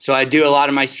 So I do a lot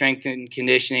of my strength and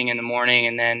conditioning in the morning,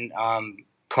 and then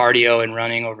cardio and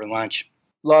running over lunch.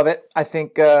 Love it. I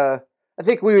think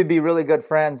we would be really good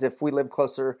friends if we lived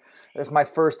closer. That's my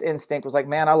first instinct, was like,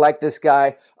 man, I like this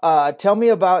guy. Tell me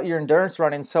about your endurance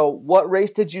running. So what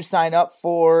race did you sign up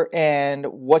for, and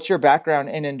what's your background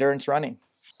in endurance running?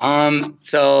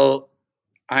 So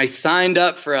I signed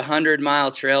up for a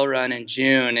 100-mile trail run in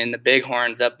June in the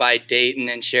Bighorns up by Dayton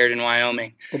and Sheridan,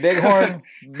 Wyoming. The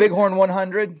Bighorn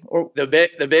 100, or the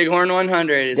Bighorn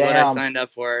 100 is what I signed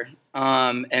up for.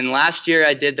 And last year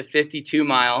I did the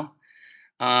 52-mile.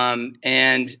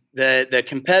 And the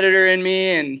competitor in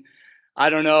me, and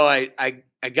I don't know,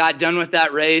 I got done with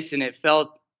that race and it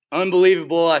felt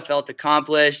unbelievable. I felt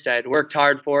accomplished. I had worked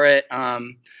hard for it.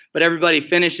 But everybody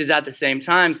finishes at the same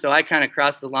time. So I kind of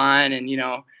crossed the line and,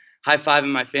 high-fiving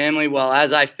my family. Well,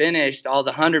 as I finished, all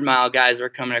the 100-mile guys were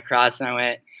coming across, and I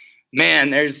went, man,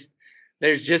 there's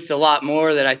just a lot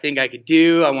more that I think I could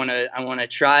do. I want to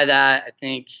try that. I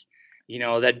think,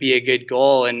 that'd be a good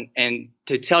goal. And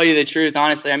to tell you the truth,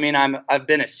 honestly, I mean, I've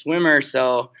been a swimmer,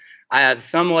 so I have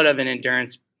somewhat of an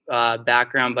endurance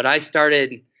background, but I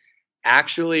started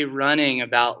actually running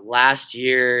about last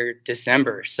year,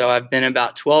 December. So I've been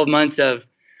about 12 months of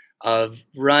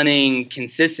running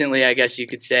consistently, I guess you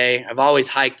could say. I've always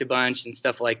hiked a bunch and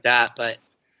stuff like that. But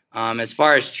as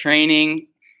far as training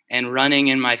and running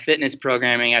in my fitness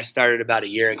programming, I started about a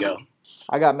year ago.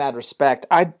 I got mad respect.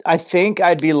 I think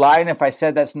I'd be lying if I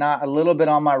said that's not a little bit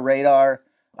on my radar.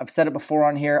 I've said it before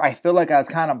on here. I feel like I was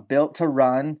kind of built to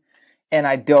run, and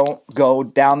I don't go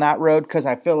down that road because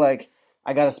I feel like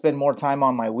I got to spend more time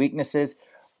on my weaknesses.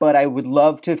 But I would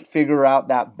love to figure out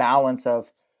that balance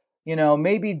of,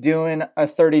 maybe doing a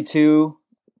 32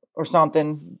 or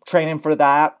something, training for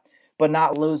that, but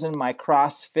not losing my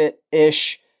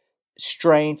CrossFit-ish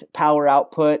strength, power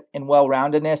output, and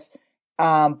well-roundedness.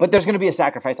 But there's going to be a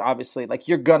sacrifice, obviously. Like,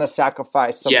 you're going to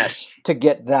sacrifice something to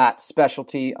get that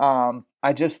specialty.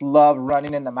 I just love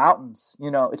running in the mountains.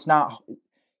 It's not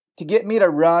to get me to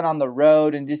run on the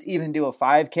road and just even do a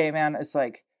 5K, man. It's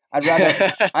like, I'd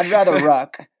rather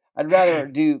ruck. I'd rather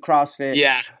do CrossFit.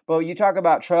 Yeah. But you talk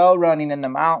about trail running in the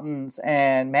mountains,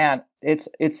 and man,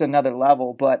 it's another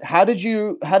level. But how did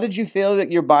you feel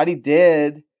that your body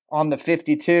did on the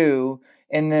 52?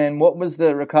 And then what was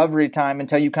the recovery time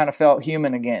until you kind of felt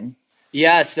human again?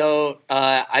 Yeah, so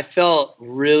I felt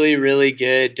really, really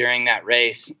good during that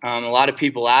race. A lot of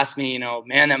people asked me,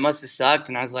 man, that must have sucked.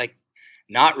 And I was like,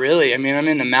 not really. I mean, I'm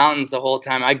in the mountains the whole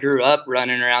time. I grew up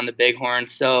running around the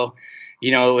Bighorns. So,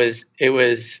 it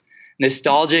was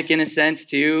nostalgic in a sense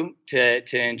too,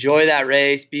 to enjoy that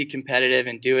race, be competitive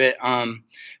and do it.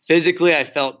 Physically, I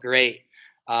felt great.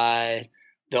 The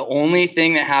only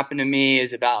thing that happened to me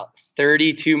is about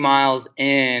 32 miles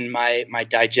in, my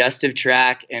digestive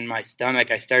tract and my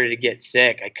stomach, I started to get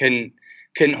sick. I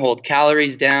couldn't hold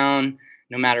calories down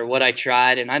no matter what I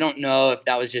tried. And I don't know if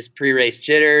that was just pre-race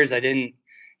jitters. I didn't,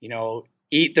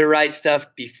 eat the right stuff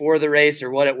before the race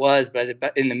or what it was. But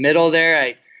in the middle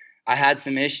there, I had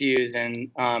some issues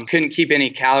and couldn't keep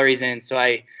any calories in. So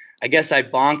I guess I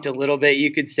bonked a little bit,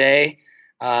 you could say.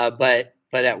 But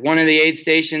at one of the aid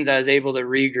stations, I was able to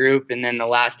regroup. And then the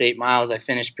last 8 miles, I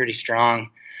finished pretty strong.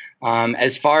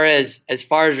 As far as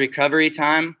recovery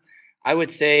time, I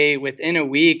would say within a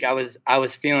week, I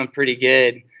was feeling pretty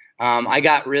good. I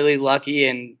got really lucky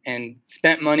and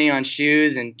spent money on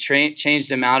shoes and changed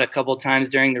them out a couple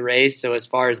times during the race. So as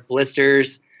far as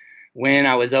blisters,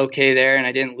 I was okay there and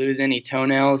I didn't lose any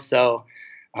toenails. So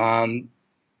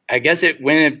I guess it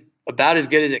went about as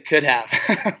good as it could have.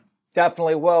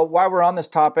 Definitely. Well, while we're on this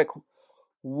topic,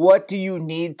 what do you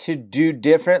need to do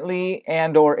differently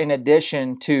and or in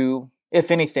addition to,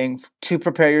 if anything, to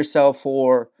prepare yourself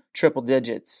for triple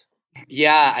digits?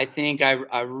 Yeah, I think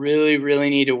I really, really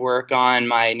need to work on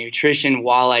my nutrition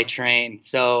while I train.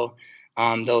 So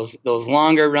those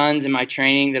longer runs in my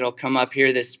training that'll come up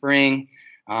here this spring,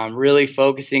 really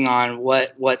focusing on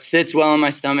what sits well in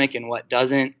my stomach and what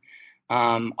doesn't.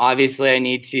 Obviously, I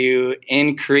need to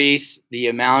increase the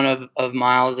amount of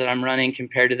miles that I'm running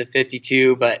compared to the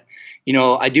 52. But,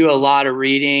 I do a lot of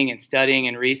reading and studying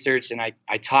and research, and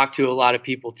I talk to a lot of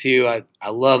people too. I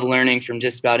love learning from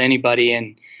just about anybody.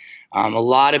 And a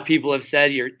lot of people have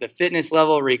said the fitness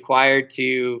level required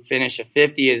to finish a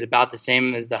 50 is about the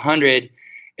same as the 100.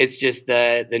 It's just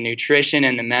the nutrition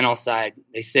and the mental side.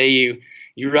 They say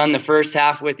you run the first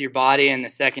half with your body and the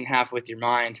second half with your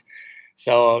mind.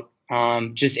 So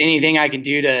just anything I can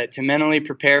do to mentally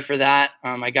prepare for that.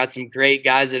 I got some great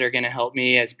guys that are going to help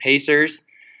me as pacers.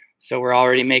 So we're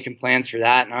already making plans for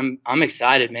that. And I'm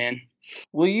excited, man.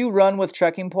 Will you run with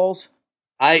trekking poles?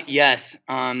 Yes.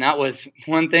 That was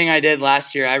one thing I did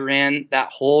last year. I ran that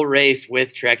whole race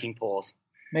with trekking poles.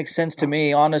 Makes sense to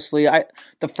me, honestly.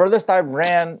 The furthest I've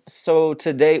ran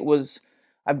to date was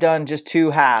I've done just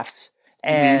 2 halves.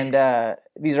 And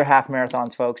these are half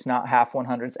marathons, folks, not half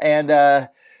 100s. And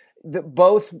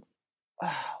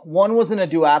one was in a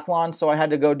duathlon, so I had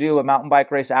to go do a mountain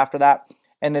bike race after that.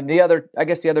 And then the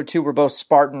other 2 were both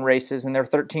Spartan races, and they're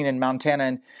 13 in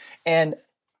Montana. And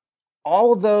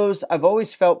all of those, I've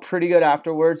always felt pretty good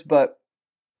afterwards, but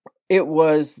it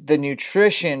was the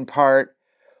nutrition part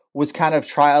was kind of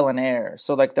trial and error.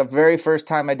 So like the very first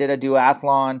time I did a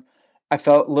duathlon, I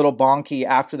felt a little bonky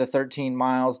after the 13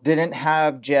 miles, didn't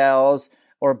have gels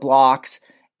or blocks,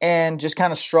 and just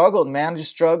kind of struggled, man.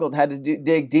 Just struggled, had to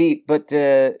dig deep. But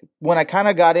when I kind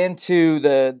of got into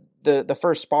the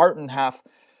first Spartan half,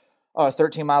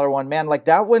 13 miler one, man, like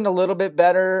that went a little bit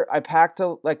better. I packed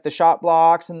like the shot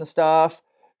blocks and the stuff.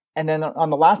 And then on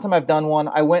the last time I've done one,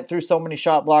 I went through so many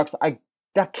shot blocks.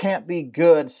 That can't be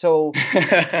good. So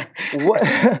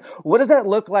what does that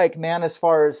look like, man, as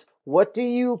far as what do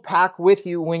you pack with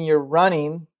you when you're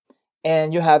running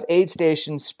and you have aid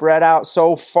stations spread out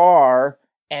so far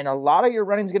and a lot of your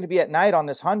running is going to be at night on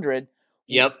this 100?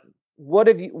 Yep. What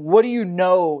do you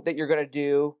know that you're going to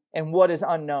do and what is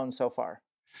unknown so far?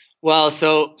 Well,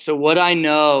 so what I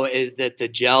know is that the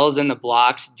gels and the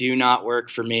blocks do not work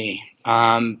for me.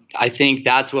 I think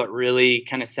that's what really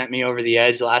kind of sent me over the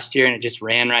edge last year, and it just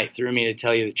ran right through me, to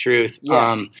tell you the truth.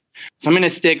 Yeah. So I'm going to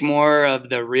stick more of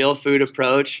the real food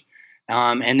approach,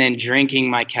 and then drinking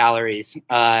my calories.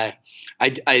 I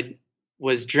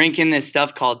was drinking this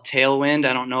stuff called Tailwind.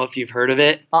 I don't know if you've heard of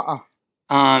it.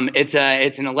 It's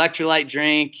an electrolyte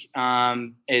drink.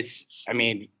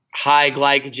 High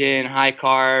glycogen, high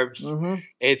carbs. Mm-hmm.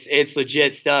 It's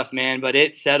legit stuff, man, but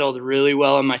it settled really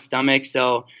well in my stomach.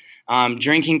 So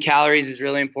drinking calories is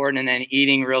really important, and then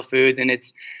eating real foods. And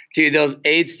those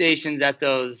aid stations at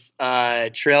those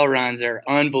trail runs are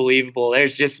unbelievable.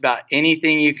 There's just about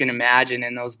anything you can imagine,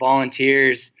 and those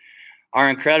volunteers are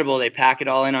incredible. They pack it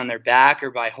all in on their back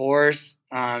or by horse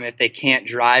if they can't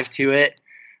drive to it.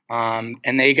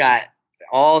 And they got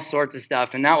all sorts of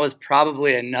stuff. And that was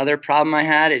probably another problem I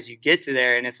had, is you get to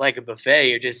there and it's like a buffet.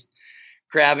 You're just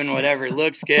grabbing whatever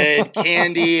looks good,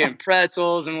 candy and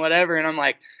pretzels and whatever. And I'm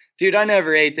like, dude, I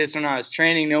never ate this when I was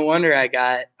training. No wonder I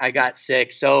got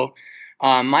sick. So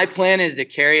my plan is to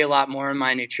carry a lot more of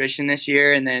my nutrition this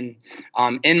year. And then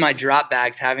in my drop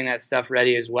bags, having that stuff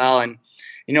ready as well. And,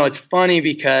 it's funny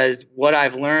because what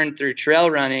I've learned through trail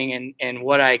running and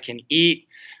what I can eat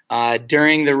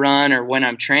during the run or when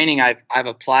I'm training, I've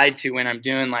applied to when I'm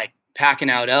doing like packing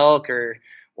out elk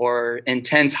or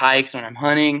intense hikes when I'm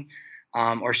hunting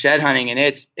or shed hunting. And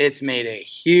it's made a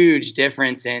huge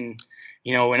difference in,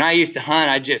 when I used to hunt,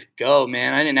 I'd just go,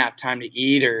 man. I didn't have time to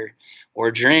eat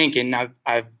or drink. And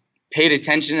I've paid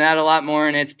attention to that a lot more,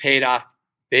 and it's paid off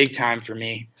big time for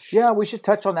me. Yeah, we should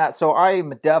touch on that. So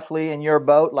I'm definitely in your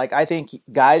boat. Like, I think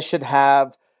guys should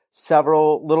have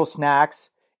several little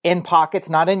snacks in pockets,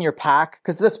 not in your pack.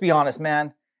 Because let's be honest,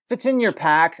 man, if it's in your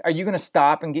pack, are you going to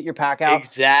stop and get your pack out?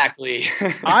 Exactly.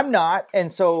 I'm not. And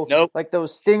so Nope. like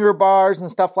those Stinger bars and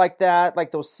stuff like that,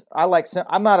 like those,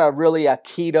 I'm not really a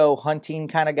keto hunting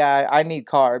kind of guy. I need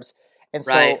carbs. And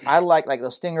so Right. I like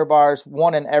those Stinger bars,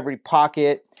 one in every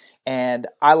pocket. And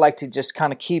I like to just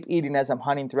kind of keep eating as I'm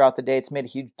hunting throughout the day. It's made a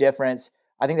huge difference.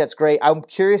 I think that's great. I'm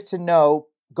curious to know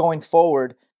going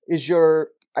forward,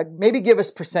 maybe give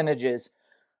us percentages.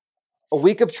 A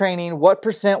week of training, what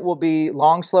percent will be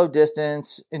long, slow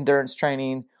distance endurance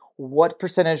training? What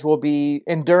percentage will be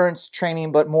endurance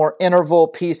training, but more interval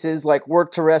pieces like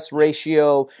work to rest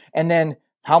ratio? And then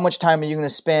how much time are you going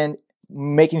to spend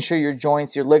making sure your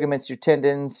joints, your ligaments, your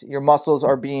tendons, your muscles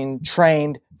are being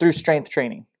trained through strength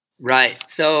training? Right.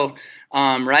 So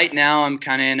right now I'm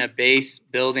kind of in a base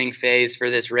building phase for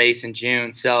this race in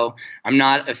June. So I'm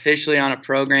not officially on a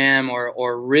program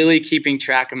or really keeping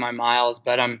track of my miles,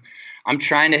 but I'm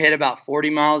trying to hit about 40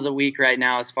 miles a week right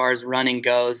now as far as running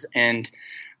goes. And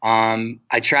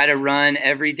I try to run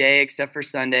every day except for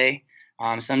Sunday.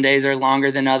 Some days are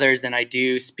longer than others, and I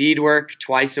do speed work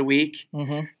twice a week.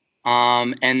 Mm-hmm.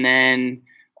 And then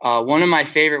one of my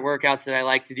favorite workouts that I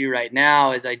like to do right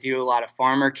now is I do a lot of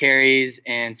farmer carries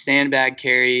and sandbag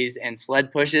carries and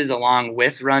sled pushes along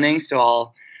with running.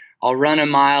 So I'll run a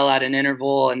mile at an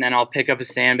interval, and then I'll pick up a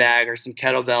sandbag or some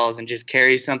kettlebells and just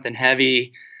carry something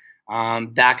heavy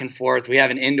back and forth. We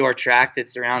have an indoor track that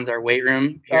surrounds our weight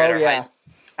room here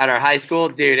at our high school.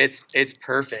 Dude, it's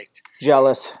perfect.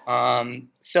 Jealous.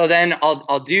 So then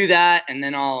I'll do that, and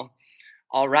then I'll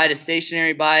ride a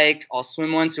stationary bike. I'll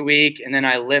swim once a week, and then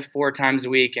I lift 4 times a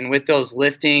week. And with those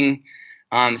lifting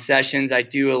sessions, I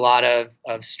do a lot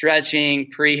of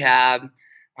stretching, prehab,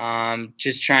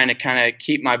 just trying to kind of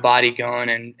keep my body going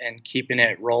and keeping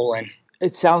it rolling.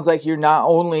 It sounds like you're not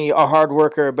only a hard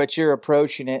worker, but you're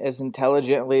approaching it as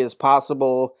intelligently as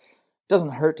possible.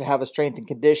 Doesn't hurt to have a strength and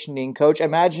conditioning coach. I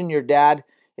imagine your dad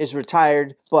is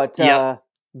retired, but Yep.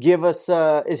 give us,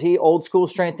 is he old school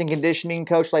strength and conditioning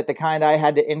coach like the kind I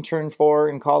had to intern for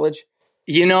in college?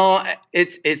 You know,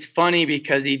 it's funny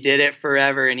because he did it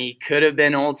forever and he could have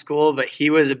been old school, but he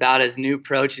was about as new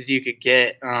approach as you could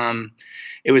get.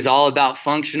 It was all about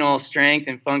functional strength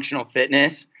and functional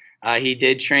fitness. He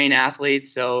did train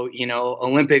athletes. So, you know,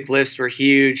 Olympic lifts were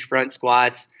huge, front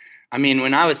squats. I mean,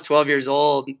 when I was 12 years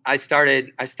old, I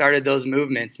started those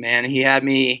movements, man. He had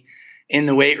me in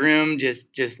the weight room,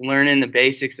 just learning the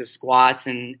basics of squats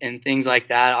and things like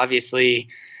that. Obviously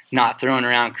not throwing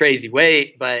around crazy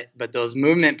weight, but those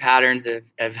movement patterns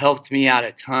have helped me out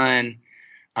a ton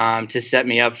to set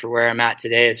me up for where I'm at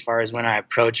today as far as when I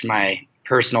approach my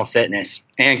personal fitness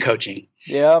and coaching.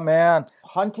 Yeah, man.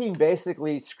 Hunting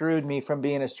basically screwed me from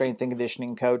being a strength and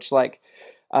conditioning coach. Like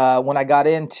when I got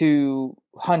into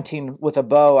hunting with a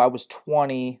bow, I was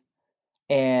 20,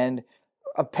 and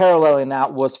paralleling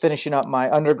that was finishing up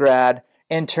my undergrad,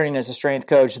 interning as a strength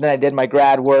coach. And then I did my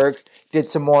grad work, did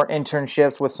some more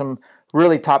internships with some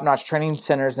really top-notch training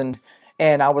centers, and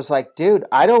I was like, dude,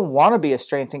 I don't want to be a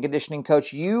strength and conditioning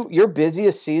coach. Your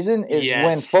busiest season is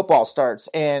when football starts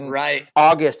in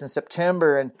August and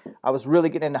September, and I was really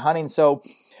getting into hunting. So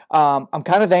I'm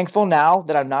kind of thankful now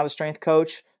that I'm not a strength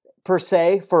coach per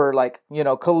se, for like, you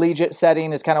know, collegiate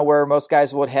setting is kind of where most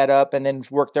guys would head up and then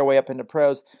work their way up into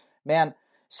pros. Man,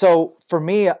 so for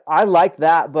me, I like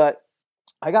that, but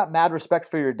I got mad respect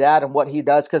for your dad and what he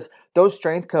does, because those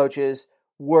strength coaches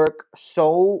work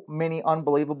so many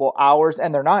unbelievable hours,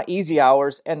 and they're not easy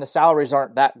hours, and the salaries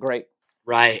aren't that great.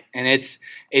 Right. And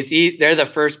they're the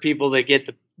first people that get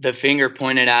the finger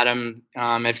pointed at them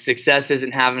if success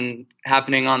isn't happening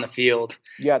on the field.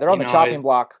 Yeah, they're on the chopping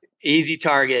block. Easy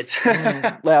targets.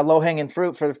 Yeah, low-hanging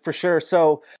fruit for sure.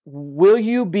 So will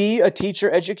you be a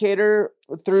teacher educator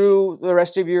through the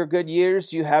rest of your good years?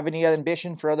 Do you have any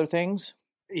ambition for other things?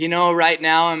 You know, right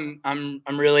now I'm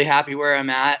really happy where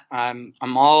I'm at. I'm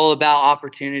all about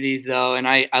opportunities though, and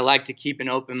I like to keep an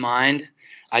open mind.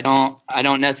 I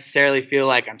don't necessarily feel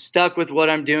like I'm stuck with what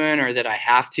I'm doing or that I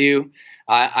have to.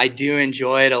 I do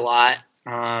enjoy it a lot,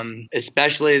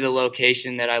 especially the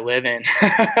location that I live in.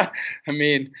 I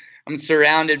mean, I'm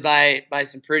surrounded by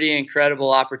some pretty incredible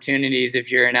opportunities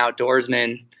if you're an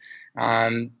outdoorsman.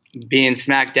 Being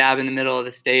smack dab in the middle of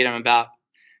the state, I'm about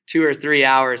 2 or 3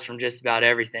 hours from just about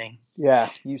everything. Yeah,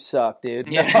 you suck, dude.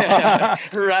 Yeah,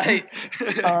 right.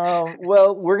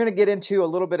 Well, we're going to get into a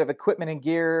little bit of equipment and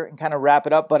gear and kind of wrap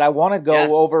it up, but I want to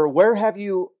go over, where have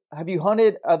you have you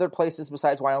hunted other places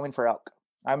besides Wyoming for elk?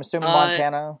 I'm assuming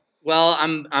Montana. Well,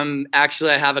 I'm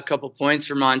actually, I have a couple points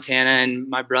for Montana, and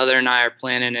my brother and I are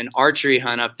planning an archery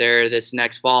hunt up there this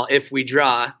next fall if we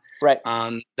draw. Right.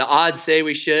 The odds say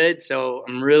we should, so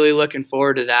I'm really looking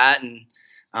forward to that, and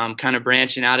kind of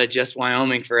branching out of just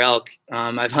Wyoming for elk.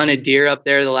 I've hunted deer up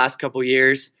there the last couple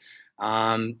years,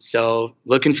 so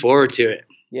looking forward to it.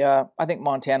 Yeah, I think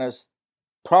Montana's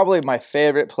probably my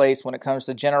favorite place when it comes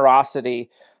to generosity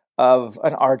of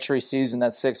an archery season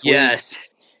that's 6 weeks. Yes.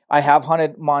 I have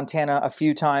hunted Montana a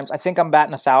few times. I think I'm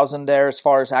batting 1,000 there as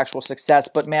far as actual success.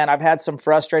 But, man, I've had some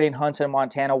frustrating hunts in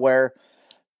Montana where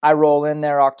I roll in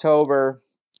there October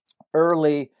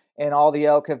early and all the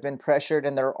elk have been pressured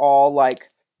and they're all, like,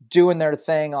 doing their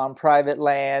thing on private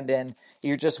land, and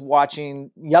you're just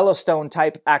watching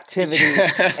Yellowstone-type activity,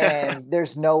 and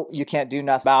you can't do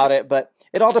nothing about it. But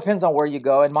it all depends on where you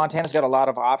go, and Montana's got a lot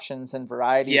of options and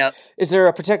variety. Yep. Is there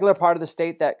a particular part of the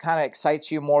state that kind of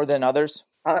excites you more than others?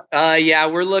 Yeah,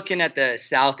 we're looking at the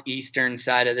southeastern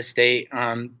side of the state.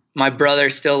 My brother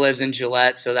still lives in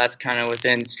Gillette, so that's kind of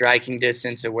within striking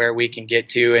distance of where we can get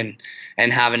to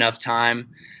and have enough time.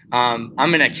 I'm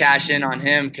going to cash in on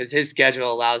him because his schedule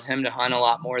allows him to hunt a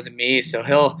lot more than me, so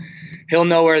he'll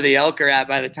know where the elk are at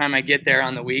by the time I get there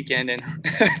on the weekend and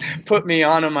put me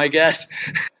on them, I guess.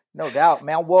 No doubt,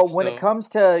 man. Well, when it comes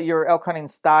to your elk hunting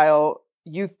style,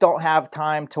 you don't have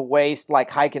time to waste, like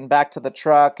hiking back to the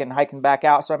truck and hiking back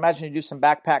out. So I imagine you do some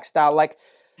backpack style. Like,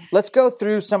 let's go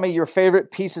through some of your favorite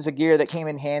pieces of gear that came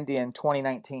in handy in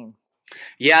 2019.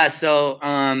 Yeah. So,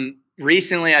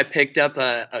 recently I picked up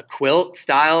a quilt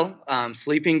style,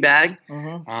 sleeping bag,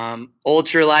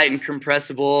 ultralight and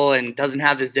compressible, and doesn't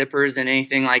have the zippers and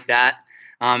anything like that.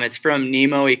 It's from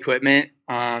Nemo Equipment.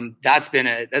 That's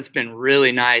been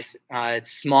really nice.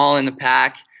 It's small in the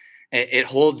pack. It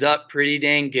holds up pretty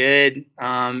dang good.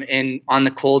 And on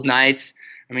the cold nights,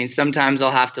 I mean, sometimes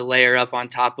I'll have to layer up on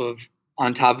top of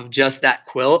just that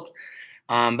quilt.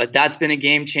 But that's been a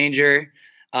game changer.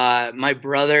 My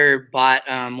brother bought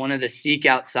one of the Seek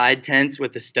Outside tents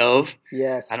with the stove.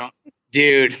 Yes.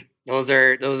 Dude, those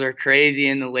are crazy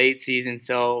in the late season.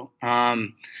 So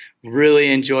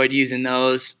really enjoyed using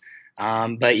those.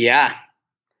 But yeah,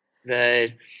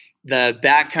 the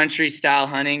backcountry style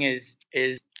hunting is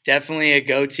definitely a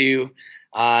go-to.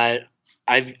 I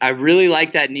really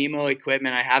like that Nemo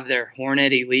Equipment. I have their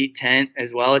Hornet Elite tent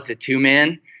as well. It's a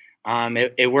 2-man.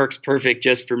 It works perfect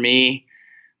just for me.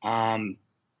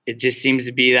 It just seems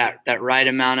to be that right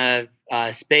amount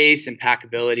of space and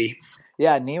packability.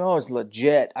 Yeah, Nemo is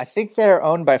legit. I think they're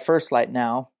owned by First Light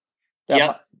now.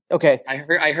 Yep. Okay.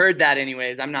 I heard that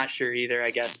anyways. I'm not sure either, I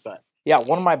guess, but yeah,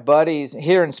 one of my buddies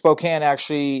here in Spokane,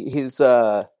 actually, he's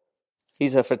a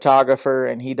photographer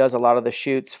and he does a lot of the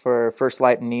shoots for First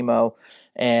Light and Nemo,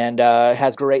 and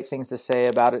has great things to say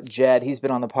about it. Jed, he's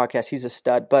been on the podcast. He's a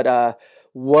stud. But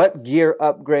what gear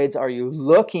upgrades are you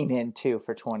looking into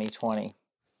for 2020?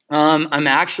 I'm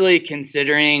actually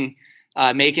considering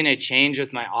making a change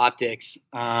with my optics.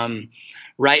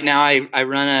 Right now, I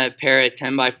run a pair of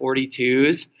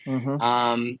 10x42s,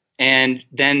 and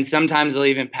then sometimes I'll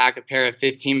even pack a pair of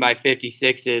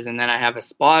 15x56s, and then I have a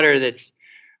spotter that's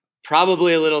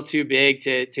probably a little too big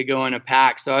to go in a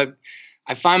pack. So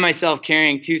I find myself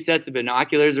carrying 2 sets of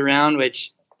binoculars around,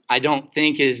 which I don't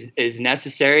think is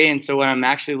necessary. And so what I'm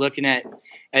actually looking at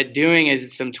doing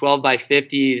is some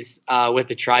 12x50s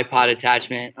with a tripod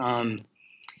attachment.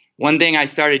 One thing I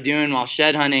started doing while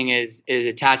shed hunting is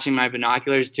attaching my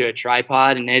binoculars to a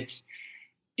tripod, and it's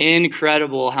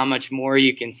incredible how much more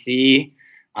you can see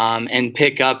and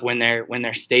pick up when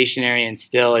they're stationary and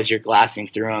still as you're glassing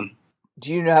through them.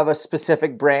 Do you have a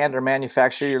specific brand or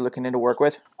manufacturer you're looking into work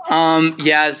with?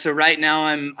 Yeah. So right now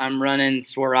I'm running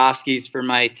Swarovskis for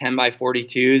my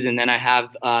 10x42s, and then I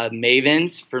have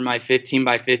Mavens for my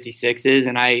 15x56s,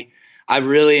 and I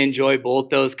really enjoy both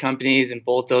those companies and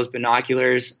both those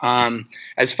binoculars.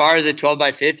 As far as the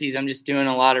 12x50s, I'm just doing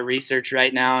a lot of research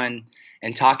right now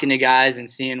and talking to guys and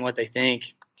seeing what they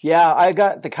think. Yeah, I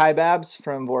got the Kaibabs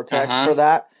from Vortex for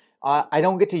that. I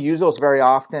don't get to use those very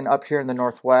often up here in the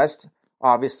Northwest,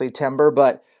 obviously timber,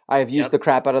 but I've used the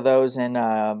crap out of those in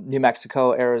New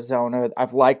Mexico, Arizona.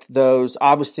 I've liked those.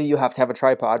 Obviously, you have to have a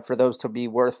tripod for those to be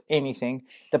worth anything.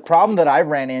 The problem that I've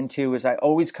ran into is I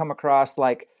always come across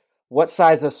like, what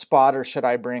size of spotter should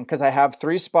I bring? Because I have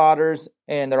 3 spotters,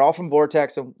 and they're all from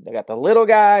Vortex. So they got the little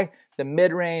guy, the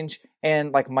mid-range,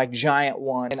 and like my giant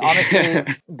one. And honestly,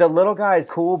 the little guy is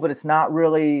cool, but it's not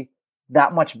really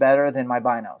that much better than my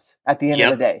binos at the end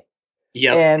of the day.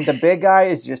 Yep. And the big guy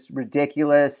is just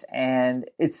ridiculous, and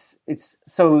it's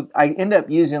so I end up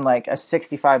using like a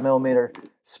 65 millimeter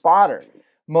spotter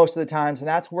most of the times, and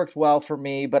that's worked well for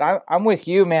me. But I'm with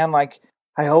you, man. Like,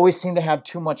 I always seem to have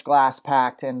too much glass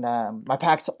packed, and my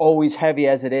pack's always heavy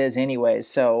as it is anyways.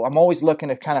 So I'm always looking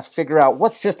to kind of figure out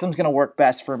what system's going to work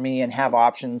best for me and have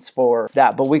options for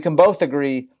that. But we can both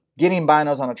agree getting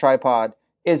binos on a tripod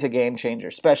is a game changer,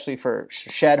 especially for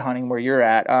shed hunting where you're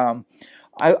at.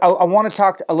 I want to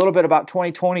talk a little bit about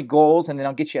 2020 goals, and then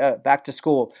I'll get you back to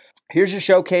school. Here's your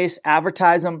showcase.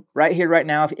 Advertise them right here, right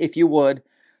now, if you would,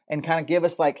 and kind of give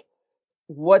us like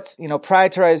what's,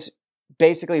 prioritize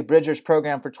basically Bridger's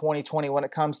program for 2020 when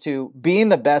it comes to being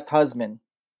the best husband,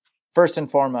 first and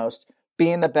foremost,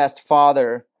 being the best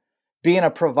father, being a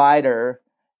provider,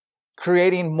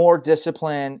 creating more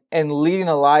discipline, and leading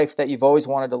a life that you've always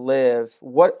wanted to live.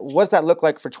 What does that look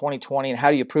like for 2020, and how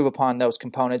do you improve upon those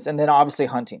components? And then obviously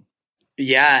hunting.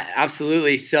 Yeah,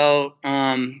 absolutely. So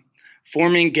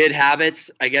forming good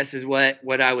habits, I guess, is what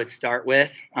I would start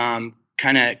with.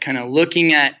 Kind of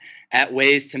looking at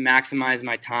ways to maximize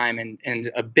my time.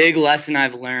 And a big lesson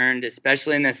I've learned,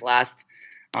 especially in this last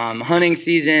hunting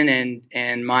season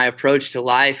and my approach to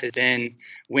life, has been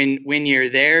when you're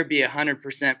there, be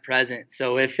 100% present.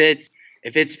 So if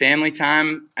it's family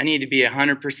time, I need to be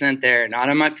 100% there, not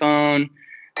on my phone,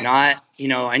 not,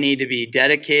 I need to be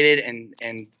dedicated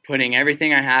and putting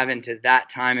everything I have into that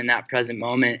time in that present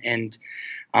moment. And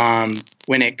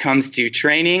when it comes to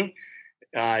training,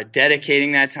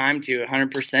 dedicating that time to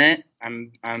 100%,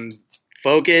 I'm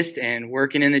focused and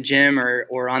working in the gym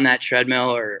or on that treadmill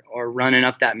or running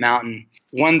up that mountain.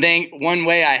 One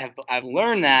way I've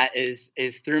learned that is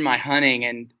through my hunting,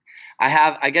 and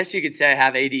I guess you could say I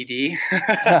have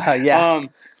ADD. Yeah.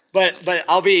 But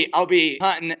I'll be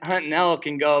hunting elk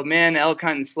and go, man, the elk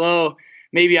hunting slow.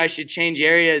 Maybe I should change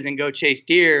areas and go chase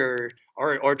deer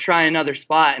or try another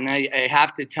spot. And I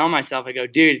have to tell myself, I go,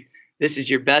 dude, this is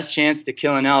your best chance to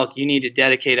kill an elk. You need to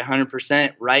dedicate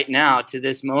 100% right now to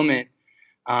this moment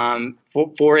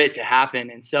for it to happen.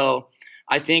 And so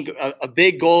I think a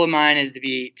big goal of mine is to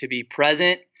be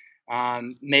present,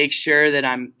 make sure that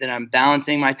I'm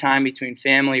balancing my time between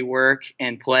family, work,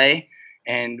 and play.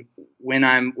 And when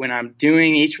I'm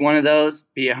doing each one of those,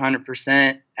 be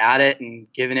 100% at it and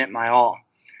giving it my all.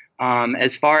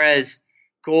 As far as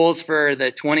goals for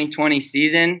the 2020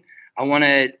 season, I want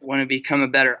to become a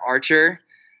better archer.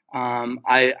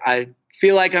 I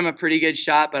feel like I'm a pretty good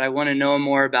shot, but I want to know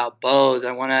more about bows.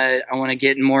 I want to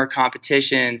get in more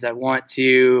competitions. I want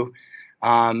to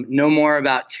know more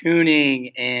about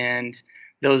tuning and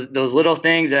those little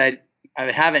things that I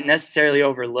haven't necessarily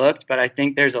overlooked, but I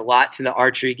think there's a lot to the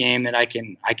archery game that I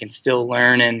can still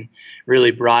learn and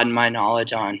really broaden my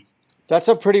knowledge on. That's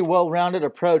a pretty well-rounded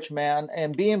approach, man.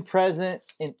 And being present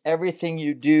in everything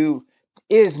you do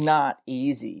is not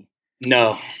easy.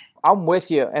 No. I'm with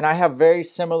you, and I have very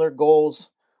similar goals.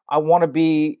 I want to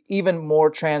be even more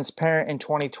transparent in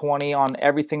 2020 on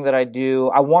everything that I do.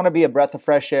 I want to be a breath of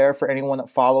fresh air for anyone that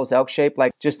follows Elk Shape,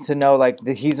 like just to know like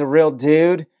that he's a real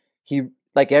dude. He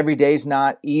like every day's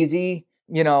not easy.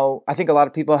 I think a lot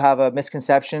of people have a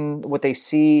misconception. What they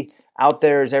see out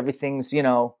there is everything's,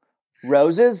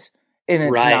 roses, and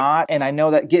it's not. And I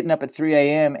know that getting up at 3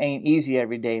 a.m. ain't easy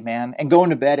every day, man. And going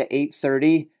to bed at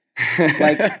 8:30,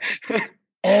 like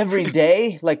every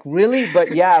day, like really?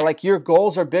 But yeah, like your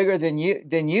goals are bigger than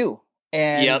you,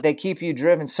 and they keep you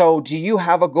driven. So do you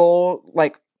have a goal,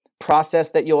 like process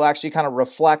that you'll actually kind of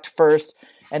reflect first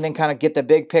and then kind of get the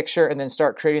big picture and then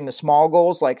start creating the small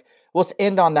goals? Like, let's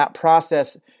end on that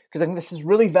process, because I think this is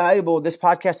really valuable. This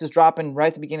podcast is dropping right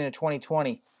at the beginning of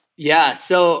 2020. Yeah.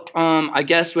 So I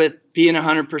guess with being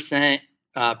 100%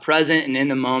 present and in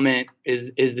the moment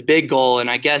is the big goal. And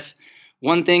I guess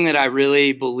one thing that I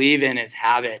really believe in is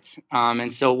habits.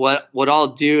 And so what I'll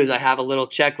do is I have a little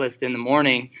checklist in the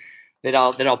morning that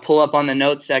I'll pull up on the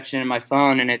notes section in my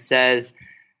phone, and it says,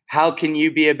 how can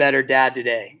you be a better dad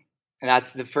today? And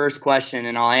that's the first question.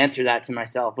 And I'll answer that to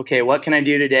myself. Okay, what can I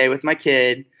do today with my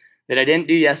kid that I didn't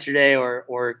do yesterday,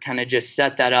 or kind of just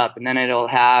set that up? And then it'll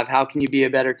have, how can you be a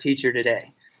better teacher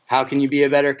today? How can you be a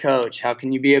better coach? How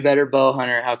can you be a better bow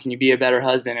hunter? How can you be a better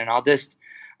husband? And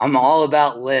I'm all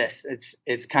about lists.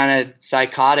 It's kind of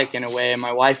psychotic in a way, and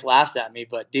my wife laughs at me,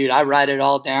 but dude, I write it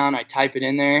all down. I type it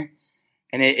in there,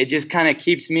 and it just kind of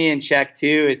keeps me in check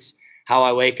too. It's how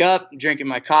I wake up, drinking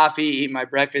my coffee, eating my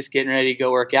breakfast, getting ready to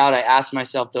go work out. I ask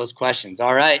myself those questions.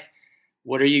 All right,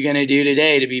 what are you going to do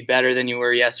today to be better than you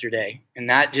were yesterday? And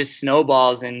that just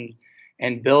snowballs and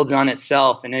builds on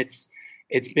itself. And it's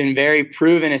been very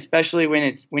proven, especially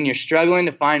when you're struggling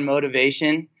to find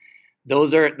motivation.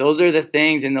 Those are the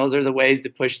things, and those are the ways to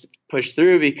push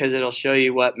through, because it'll show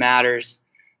you what matters,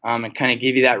 and kind of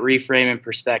give you that reframe and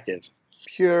perspective.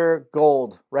 pure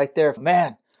gold right there.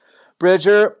 Man,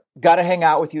 Bridger, got to hang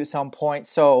out with you at some point.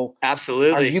 So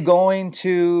Absolutely. are you going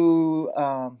to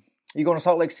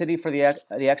Salt Lake City for the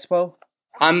expo?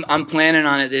 I'm planning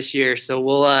on it this year, so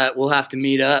we'll have to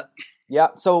meet up. Yeah,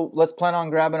 so let's plan on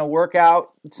grabbing a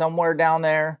workout somewhere down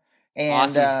there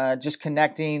and Awesome. just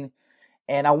connecting.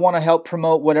 And I want to help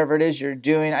promote whatever it is you're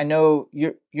doing. I know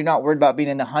you're not worried about being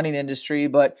in the hunting industry,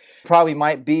 but probably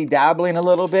might be dabbling a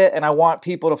little bit. And I want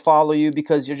people to follow you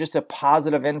because you're just a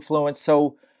positive influence.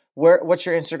 So what's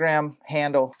your Instagram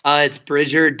handle? It's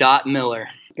Bridger.Miller.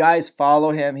 Guys,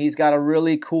 follow him. He's got a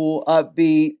really cool,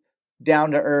 upbeat,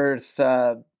 down-to-earth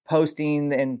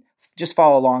posting, and just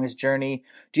follow along his journey.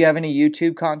 Do you have any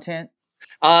YouTube content?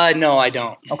 No, I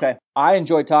don't. Okay. I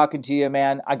enjoyed talking to you,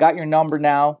 man. I got your number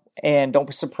now, and don't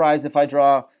be surprised if I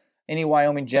draw any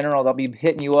Wyoming general. They'll be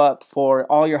hitting you up for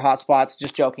all your hot spots.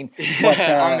 Just joking. But,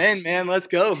 I'm in, man. Let's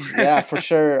go. Yeah, for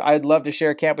sure. I'd love to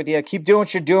share camp with you. Keep doing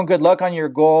what you're doing. Good luck on your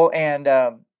goal, and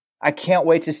I can't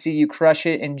wait to see you crush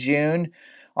it in June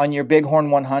on your Bighorn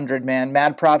 100, man.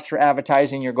 Mad props for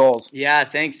advertising your goals. Yeah,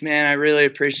 thanks, man. I really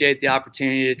appreciate the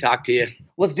opportunity to talk to you.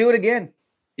 Let's do it again.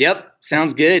 Yep,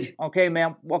 sounds good. Okay,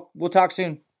 man. We'll talk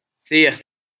soon. See ya.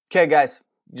 Okay, guys.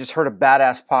 You just heard a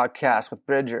badass podcast with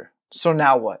Bridger. So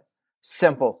now what?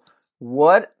 Simple.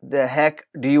 What the heck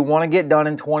do you want to get done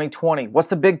in 2020? What's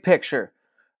the big picture?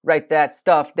 Write that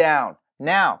stuff down.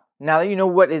 Now that you know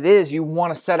what it is you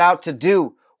want to set out to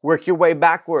do, work your way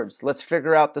backwards. Let's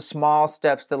figure out the small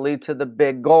steps that lead to the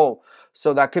big goal.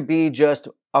 So that could be just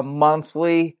a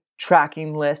monthly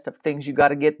tracking list of things you got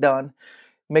to get done.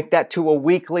 Make that to a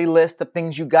weekly list of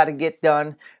things you got to get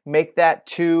done. Make that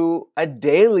to a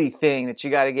daily thing that you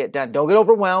got to get done. Don't get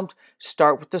overwhelmed.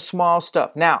 Start with the small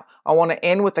stuff. Now, I want to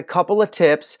end with a couple of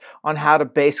tips on how to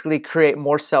basically create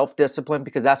more self-discipline,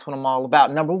 because that's what I'm all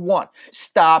about. Number 1,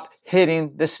 stop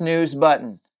hitting the snooze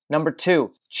button. Number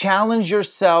 2, challenge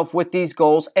yourself with these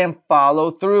goals and follow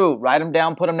through. Write them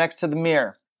down, put them next to the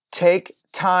mirror. Take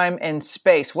time and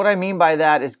space. What I mean by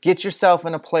that is get yourself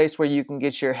in a place where you can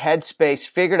get your head space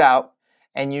figured out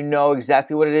and you know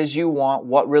exactly what it is you want,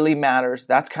 what really matters.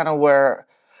 That's kind of where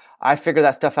I figure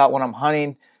that stuff out when I'm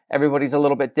hunting. Everybody's a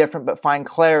little bit different, but find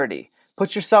clarity.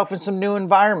 Put yourself in some new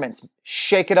environments.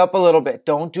 Shake it up a little bit.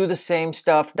 Don't do the same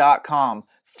stuff.com.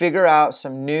 Figure out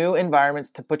some new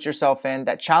environments to put yourself in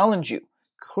that challenge you.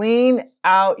 Clean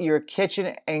out your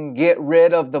kitchen and get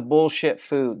rid of the bullshit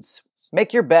foods.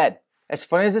 Make your bed. As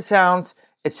funny as it sounds,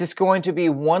 it's just going to be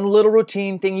one little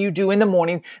routine thing you do in the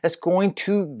morning that's going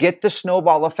to get the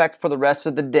snowball effect for the rest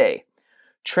of the day.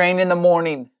 Train in the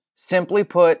morning. Simply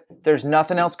put, there's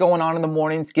nothing else going on in the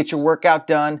mornings. Get your workout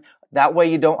done. That way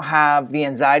you don't have the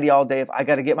anxiety all day of, I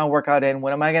got to get my workout in.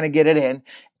 When am I going to get it in?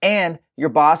 And your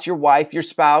boss, your wife, your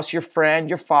spouse, your friend,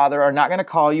 your father are not going to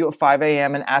call you at 5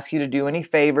 a.m. and ask you to do any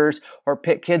favors or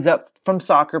pick kids up from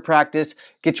soccer practice.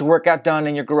 Get your workout done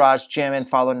in your garage gym and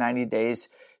follow 90 Days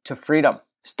to Freedom.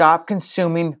 Stop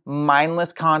consuming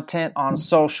mindless content on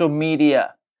social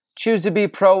media. Choose to be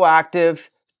proactive.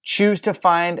 Choose to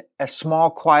find a small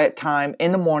quiet time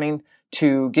in the morning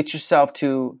to get yourself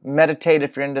to meditate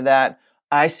if you're into that.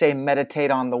 I say meditate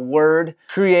on the word.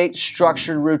 Create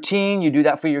structured routine. You do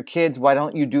that for your kids. Why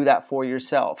don't you do that for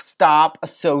yourself? Stop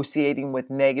associating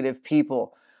with negative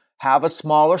people. Have a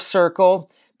smaller circle.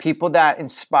 People that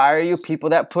inspire you, people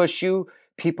that push you,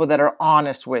 people that are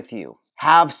honest with you.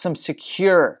 Have some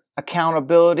secure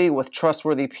accountability with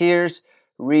trustworthy peers.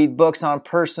 Read books on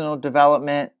personal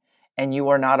development, and you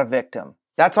are not a victim.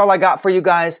 That's all I got for you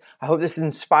guys. I hope this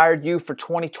inspired you for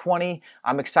 2020.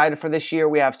 I'm excited for this year.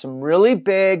 We have some really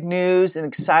big news and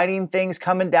exciting things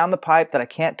coming down the pipe that I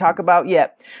can't talk about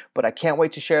yet, but I can't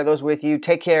wait to share those with you.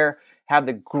 Take care. Have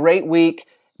the great week.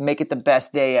 Make it the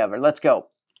best day ever. Let's go.